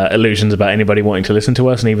illusions about anybody wanting to listen to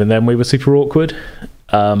us. And even then we were super awkward.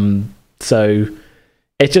 So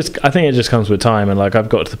I think it just comes with time. And like, I've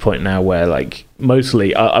got to the point now where like,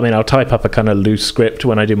 mostly, I'll type up a kind of loose script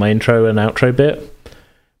when I do my intro and outro bit.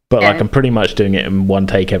 But like, I'm pretty much doing it in one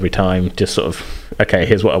take every time. Just sort of, okay,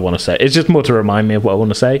 here's what I want to say. It's just more to remind me of what I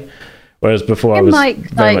want to say. Whereas before I was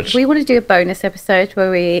very much... we want to do a bonus episode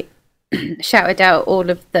where we shouted out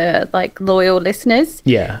all of the like loyal listeners.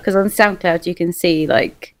 Yeah. Because on SoundCloud you can see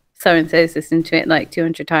like so-and-so's listened to it like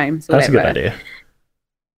 200 times or whatever. That's a good idea.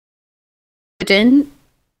 We didn't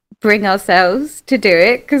bring ourselves to do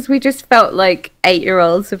it because we just felt like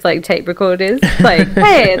 8-year-olds with like tape recorders. Like,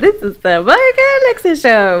 hey, this is the Mike and Alexa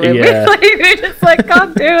show. And we just like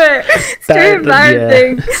can't do it. It's too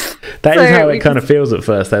embarrassing. Yeah. That is how it kind of feels at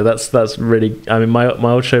first, though. That's really. I mean,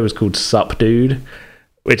 my old show was called Sup Dude,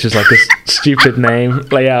 which is like a stupid name.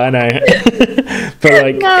 Like, yeah, I know. But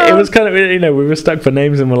like, it was kind of, we were stuck for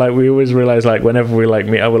names, and we always realized like whenever we like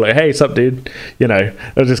meet up, we're like, hey, sup dude,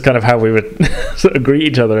 it was just kind of how we would sort of greet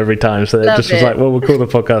each other every time. So it was like, well, we'll call the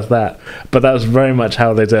podcast that. But that was very much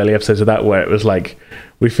how those early episodes of that, where it was like,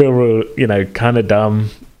 we feel real, kind of dumb,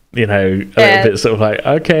 a little bit sort of like,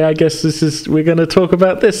 okay, I guess we're going to talk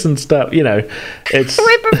about this and stuff, it's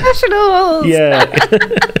we're professionals. Yeah.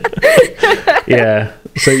 Yeah.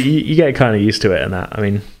 So you get kind of used to it and that. I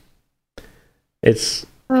mean, it's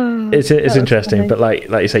interesting, funny. But like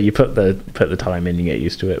you say, you put the time in, you get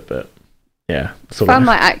used to it. But yeah, I found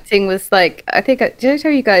my acting was like, I think did I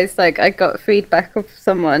tell you guys like I got feedback of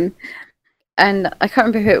someone, and I can't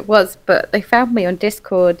remember who it was, but they found me on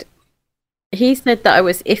Discord. He said that I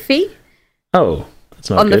was iffy. Oh, that's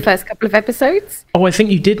not on good. The first couple of episodes. Oh, I think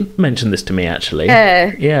you did mention this to me actually.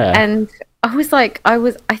 Yeah. And I was like, I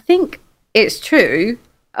think it's true.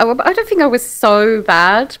 I don't think I was so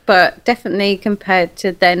bad, but definitely compared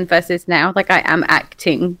to then versus now, like I am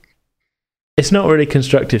acting. It's not really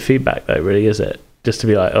constructive feedback though, really, is it? Just to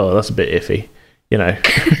be like, oh, that's a bit iffy,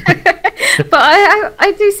 But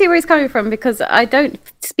I do see where he's coming from, because I don't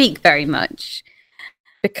speak very much,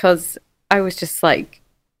 because I was just like,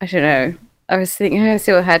 I don't know. I was thinking I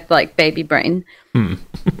still had like baby brain.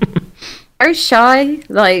 Very shy.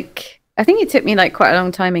 Like, I think it took me like quite a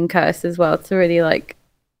long time in Curse as well to really like.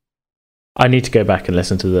 I need to go back and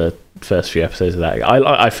listen to the first few episodes of that.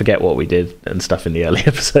 I forget what we did and stuff in the early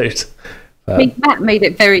episodes. I think Matt made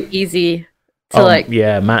it very easy to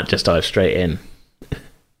Yeah, Matt just dived straight in.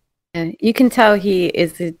 Yeah, you can tell he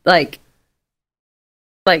is like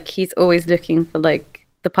he's always looking for like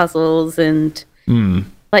the puzzles and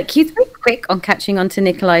like he's very quick on catching on to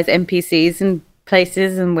Nikolai's NPCs and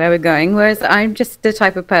places and where we're going, whereas I'm just the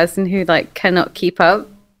type of person who like cannot keep up.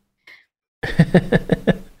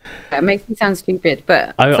 It makes me sound stupid,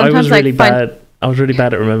 but I was really bad. I was really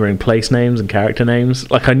bad at remembering place names and character names.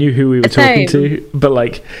 Like, I knew who we were talking to, but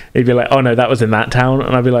like it'd be like, oh no, that was in that town,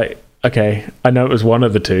 and I'd be like, okay, I know it was one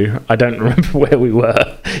of the two. I don't remember where we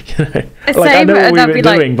were. Like, I know what we were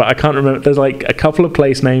doing, but I can't remember. There's like a couple of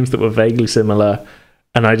place names that were vaguely similar,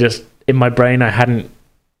 and I just in my brain I hadn't.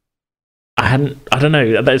 I don't know.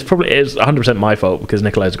 It's 100% my fault, because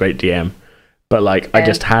Nikolai's a great DM, but like I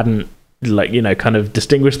just hadn't like kind of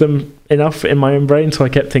distinguished them enough in my own brain, so I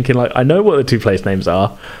kept thinking like, I know what the two place names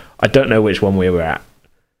are, I don't know which one we were at.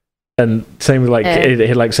 And same with like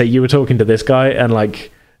it like say you were talking to this guy and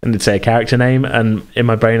it'd say a character name, and in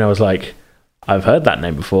my brain I was like, I've heard that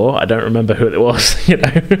name before, I don't remember who it was.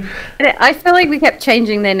 I feel like we kept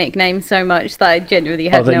changing their nicknames so much that I genuinely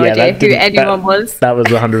had no idea who anyone was. That was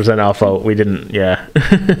 100% our fault. We didn't.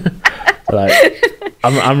 Like,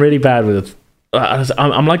 I'm really bad with.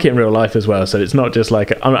 I'm like it in real life as well, so it's not just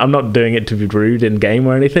like I'm not doing it to be rude in game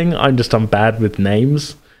or anything. I'm bad with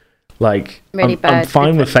names. Like, really I'm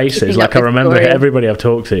fine with faces. Like, I remember everybody I've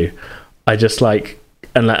talked to. I just like,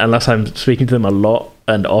 unless I'm speaking to them a lot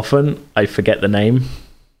and often, I forget the name.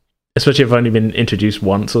 Especially if I've only been introduced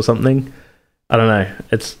once or something. I don't know.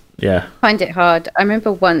 It's I find it hard. I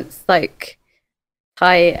remember once, like,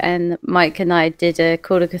 Ty and Mike and I did a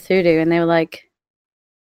Call of Cthulhu, and they were like,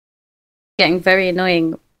 getting very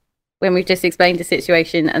annoying when we've just explained the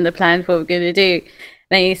situation and the plan for what we're going to do.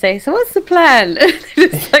 Then you say, so what's the plan?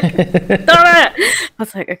 Just like, I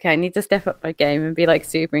was like, okay, I need to step up my game and be like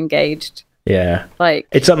super engaged. Yeah. Like,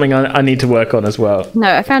 it's something I need to work on as well.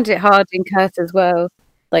 No, I found it hard in Curse as well.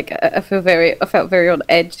 Like, I felt very on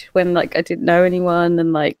edge when, like, I didn't know anyone,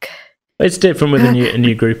 and like, it's different with a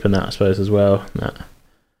new group and that, I suppose, as well.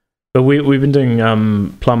 But we've been doing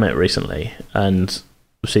Plummet recently, and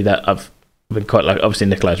see that I've been quite like, obviously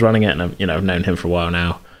Nikolai's running it, and I've known him for a while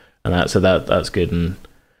now, and that's good. And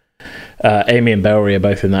Amy and Bellry are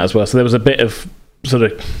both in that as well, so there was a bit of sort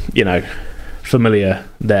of familiar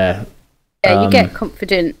there. Yeah, you get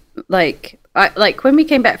confident. Like when we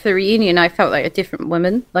came back for the reunion, I felt like a different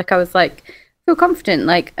woman. Like, I was like, I feel confident.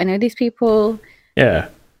 Like, I know these people. Yeah.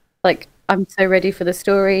 Like, I'm so ready for the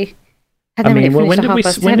story. And then when did we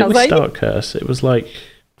start Curse? It was like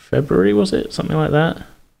February, was it? Something like that? I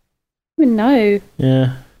don't even know.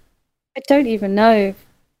 Yeah. I don't even know.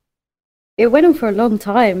 It went on for a long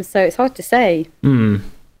time, so it's hard to say. I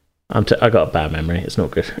got a bad memory. It's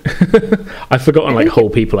not good. I've forgotten like whole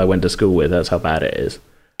people I went to school with. That's how bad it is.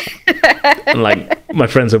 And like my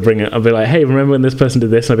friends will bring it. I'll be like, "Hey, remember when this person did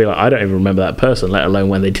this?" And I'll be like, "I don't even remember that person, let alone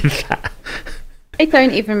when they did that." I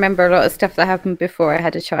don't even remember a lot of stuff that happened before I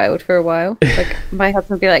had a child for a while. Like, my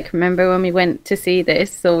husband would be like, "Remember when we went to see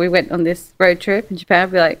this, or we went on this road trip in Japan?"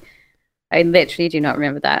 I'd be like, "I literally do not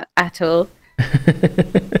remember that at all."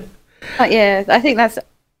 But yeah, I think that's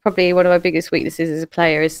probably one of my biggest weaknesses as a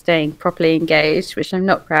player, is staying properly engaged, which I'm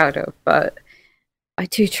not proud of, but I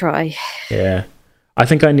do try. Yeah. I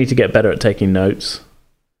think I need to get better at taking notes.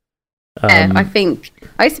 I think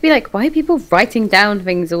I used to be like, why are people writing down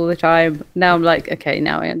things all the time? Now I'm like, okay,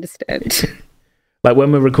 now I understand. Like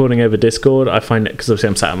when we're recording over Discord, I find it, because obviously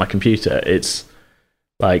I'm sat at my computer, it's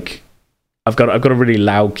like I've got a really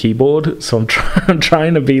loud keyboard, so I'm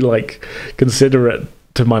trying to be like considerate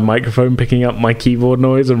to my microphone picking up my keyboard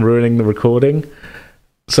noise and ruining the recording,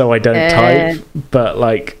 so I don't type. But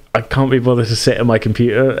like, I can't be bothered to sit at my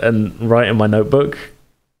computer and write in my notebook,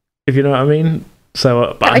 if you know what I mean.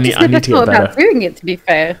 So I need to get better about doing it, to be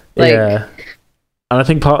fair. Like, yeah, and I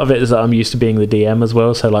think part of it is that I'm used to being the DM as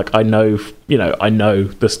well, so like I know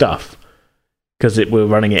the stuff because we're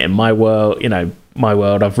running it in my world.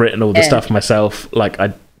 I've written all the stuff myself. Like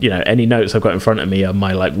any notes I've got in front of me are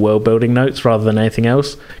my like world building notes rather than anything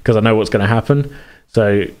else, because I know what's going to happen.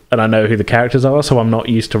 So, and I know who the characters are, so I'm not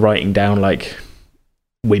used to writing down like,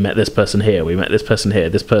 we met this person here, we met this person here,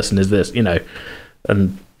 this person is this,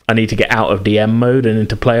 and I need to get out of DM mode and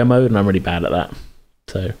into player mode, and I'm really bad at that.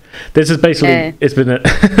 So this is basically this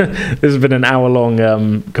has been an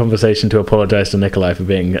hour-long conversation to apologise to Nikolai for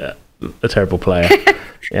being a terrible player.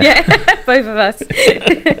 Yeah, both of us.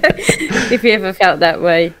 If you ever felt that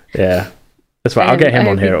way. Yeah, that's right. I'll get him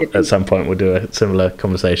on here at some point. We'll do a similar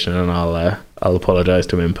conversation, and I'll apologise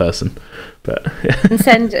to him in person. But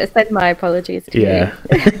and send my apologies to you.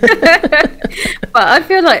 But I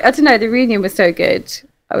feel like, I don't know, the reunion was so good.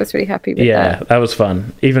 I was really happy with that. Yeah, that was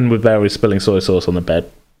fun. Even with Barry spilling soy sauce on the bed.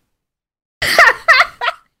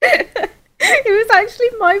 It was actually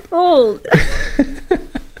my fault.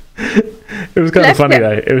 It was kind of funny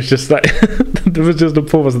though. It was just like there was just a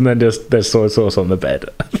pause, and then there's soy sauce on the bed.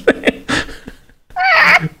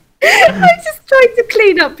 I just tried to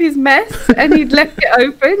clean up his mess, and he'd left it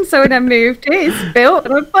open. So when I moved it spilled,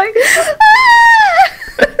 and I was like,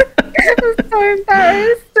 I was so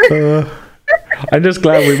embarrassed. I'm just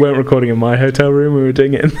glad we weren't recording in my hotel room. We were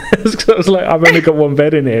doing it in this, because I was like, I've only got one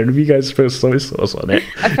bed in here, and if you guys spill soy sauce on it.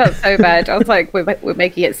 I felt so bad. I was like, we're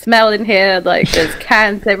making it smell in here. Like, there's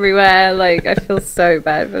cans everywhere. Like, I feel so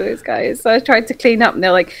bad for those guys. So I tried to clean up, and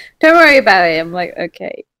they're like, don't worry about it. I'm like,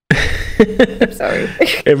 okay. I'm sorry.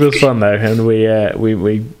 It was fun though, and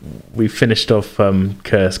we finished off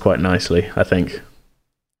Curse quite nicely, I think.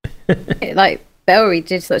 Like, Bellry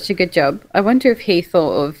did such a good job. I wonder if he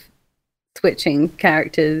thought of switching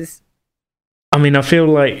characters. I mean, I feel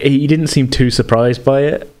like he didn't seem too surprised by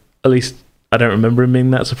it. At least I don't remember him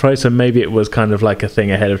being that surprised, so maybe it was kind of like a thing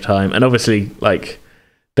ahead of time. And obviously, like,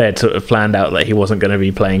 they had sort of planned out that he wasn't going to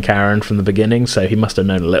be playing Karen from the beginning, so he must have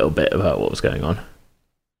known a little bit about what was going on.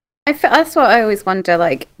 That's what I always wonder.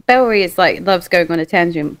 Like, Bellry is like, loves going on a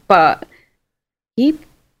tangent, but he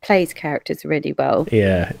plays characters really well.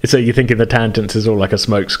 Yeah. So you're thinking the tangents is all like a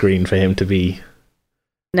smoke screen for him to be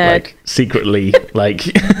like secretly like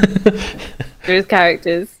through his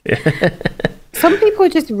characters. Yeah. Some people are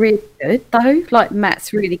just really good though. Like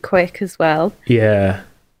Matt's really quick as well. Yeah.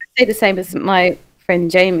 I say the same as my friend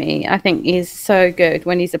Jamie. I think he's so good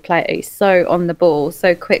when he's a player. He's so on the ball,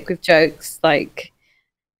 so quick with jokes. Like,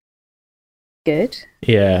 good.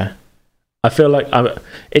 Yeah. I feel like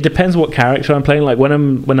it depends what character I'm playing. Like when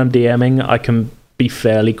I'm DMing, I can be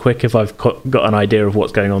fairly quick if I've got an idea of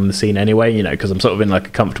what's going on in the scene anyway, you know, because I'm sort of in like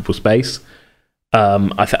a comfortable space.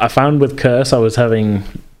 I found with Curse I was having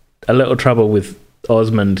a little trouble with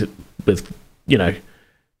Osmond with, you know,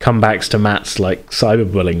 comebacks to Matt's like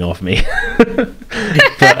cyberbullying of me.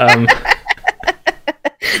 But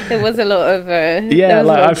there was a lot of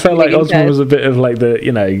I felt like Osmond was a bit of like the,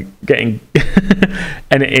 you know, getting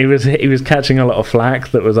and he was catching a lot of flack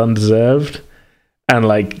that was undeserved, and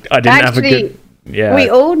like I didn't have a good. Yeah, we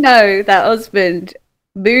all know that Osmond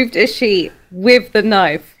moved a sheet with the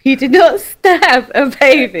knife. He did not stab a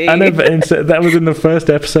baby. I know, but that was in the first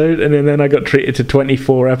episode, and then I got treated to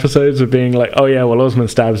 24 episodes of being like, oh yeah, well, Osmond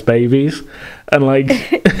stabs babies, and like,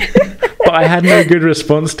 but I had no good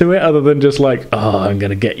response to it other than just like, oh, I'm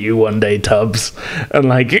gonna get you one day, Tubbs, and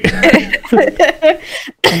like,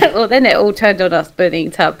 well, then it all turned on us bullying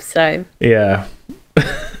Tubbs, so yeah,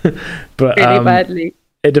 but really badly.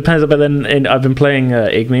 It depends, but then I've been playing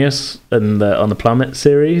Igneous and on the Plummet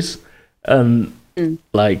series, and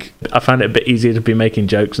like I found it a bit easier to be making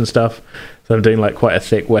jokes and stuff. So I'm doing like quite a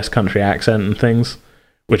thick West Country accent and things,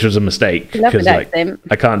 which was a mistake because like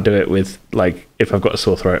I can't do it with like if I've got a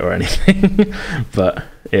sore throat or anything. But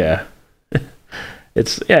yeah,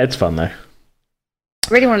 it's fun though. I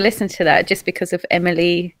really want to listen to that just because of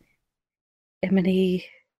Emily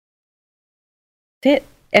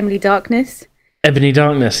Darkness. Ebony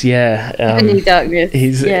Darkness, yeah. Ebony Darkness.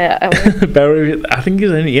 Barry, I think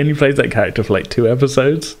he only plays that character for like 2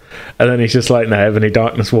 episodes, and then he's just like, no, Ebony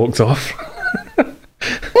Darkness walks off.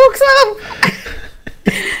 Walks off!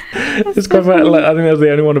 It's quite funny. Like, I think that's the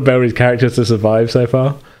only one of Barry's characters to survive so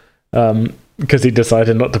far, because he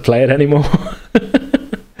decided not to play it anymore.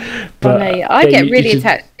 But I get really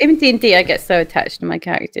attached. In D&D, I get so attached to my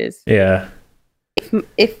characters. Yeah.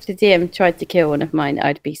 If the DM tried to kill one of mine,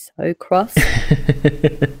 I'd be so cross.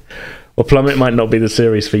 Well, Plummet might not be the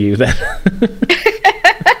series for you then.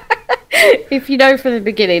 If you know from the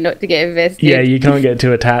beginning not to get invested. Yeah, you can't get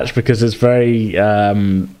too attached because it's very,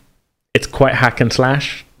 it's quite hack and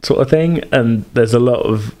slash sort of thing, and there's a lot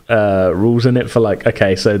of rules in it for like,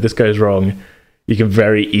 okay, so this goes wrong, you can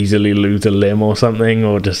very easily lose a limb or something,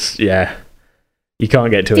 or just, yeah. You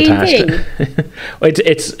can't get too attached.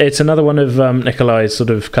 It's another one of Nikolai's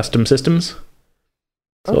sort of custom systems.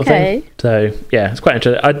 Sort of thing. So yeah, it's quite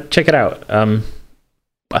interesting. I'd check it out. I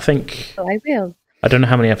think. Oh, I will. I don't know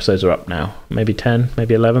how many episodes are up now. Maybe 10,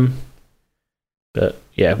 maybe 11. But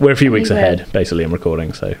yeah, we're a few weeks ahead, basically, in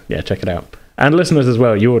recording. So yeah, check it out. And listeners as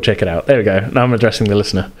well, you all check it out. There we go. Now I'm addressing the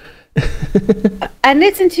listener. And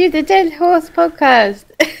listen to the Dead Horse podcast.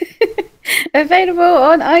 Available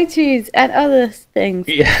on iTunes and other things.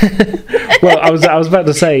 Yeah. Well, I was about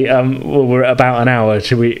to say, well, we're at about an hour.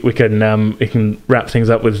 Should we can wrap things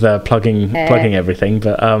up with plugging everything.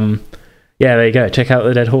 But yeah, there you go. Check out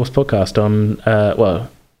the Dead Horse podcast on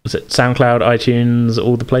is it SoundCloud, iTunes,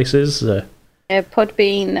 all the places.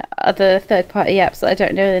 Podbean, other third-party apps that I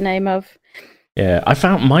don't know the name of. Yeah, I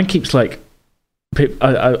found mine keeps like.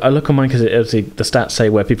 I look on mine because the stats say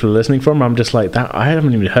where people are listening from. I'm just like that. I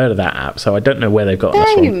haven't even heard of that app, so I don't know where they've got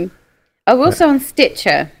this from. I'm also on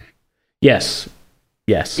Stitcher. Yes.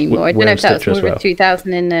 I don't know if that was more of a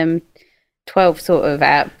 2012 sort of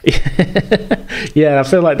app. Yeah, I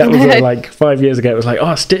feel like that was like 5 years ago. It was like,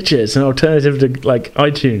 oh, Stitcher, it's an alternative to like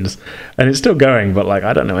iTunes, and it's still going. But like,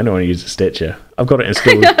 I don't know anyone who uses Stitcher. I've got it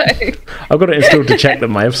installed. I've got it installed to check that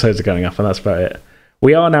my episodes are going up, and that's about it.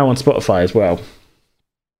 We are now on Spotify as well.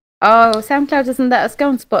 Oh, SoundCloud doesn't let us go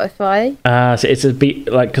on Spotify. So it's a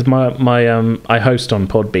bit like because my I host on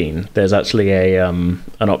Podbean. There's actually an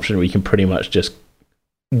option where you can pretty much just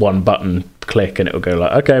one button click and it will go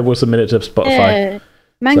like, okay, we'll submit it to Spotify. Yeah.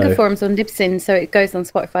 Manga Forum's on Libsyn, so it goes on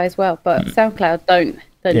Spotify as well. But SoundCloud don't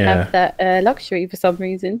have that luxury for some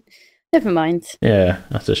reason. Never mind. Yeah,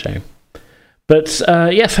 that's a shame. But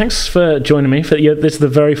yeah, thanks for joining me. This is the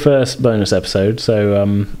very first bonus episode,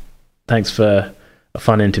 so thanks for a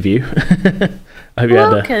fun interview. I hope you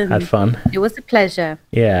had fun. It was a pleasure.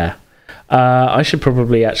 Yeah. I should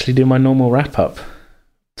probably actually do my normal wrap-up,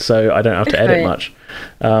 so I don't have to edit much.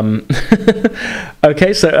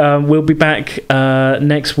 Okay, so we'll be back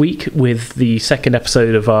next week with the second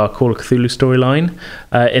episode of our Call of Cthulhu storyline.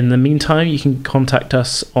 In the meantime, you can contact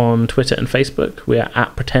us on Twitter and Facebook. We are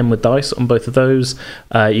at Pretend with Dice on both of those.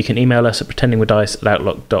 You can email us at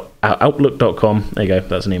pretendingwithdice@outlook.com. There you go,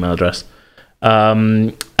 that's an email address.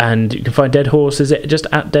 And you can find Dead Horse. Is it just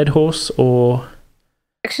at Dead Horse or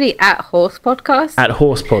actually at Horse Podcast? At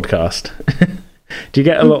Horse Podcast. Do you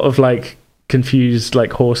get a lot of like confused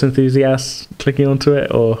like horse enthusiasts clicking onto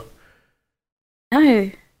it, or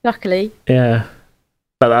no? Luckily, yeah.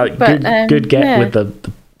 But good get with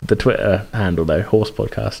the Twitter handle though, Horse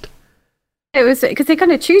Podcast. It was because they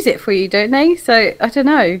kind of choose it for you, don't they? So I don't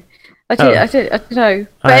know. I don't know.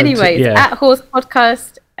 But anyways, at Horse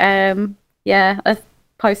Podcast, I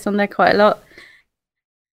post on there quite a lot.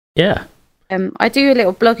 Yeah. I do a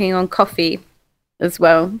little blogging on coffee as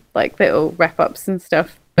well, like little wrap ups and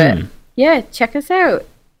stuff. But yeah, check us out.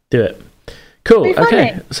 Do it. Cool.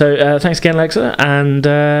 Okay. So thanks again, Alexa, and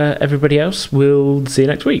everybody else. We'll see you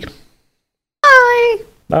next week. Bye.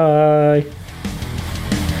 Bye.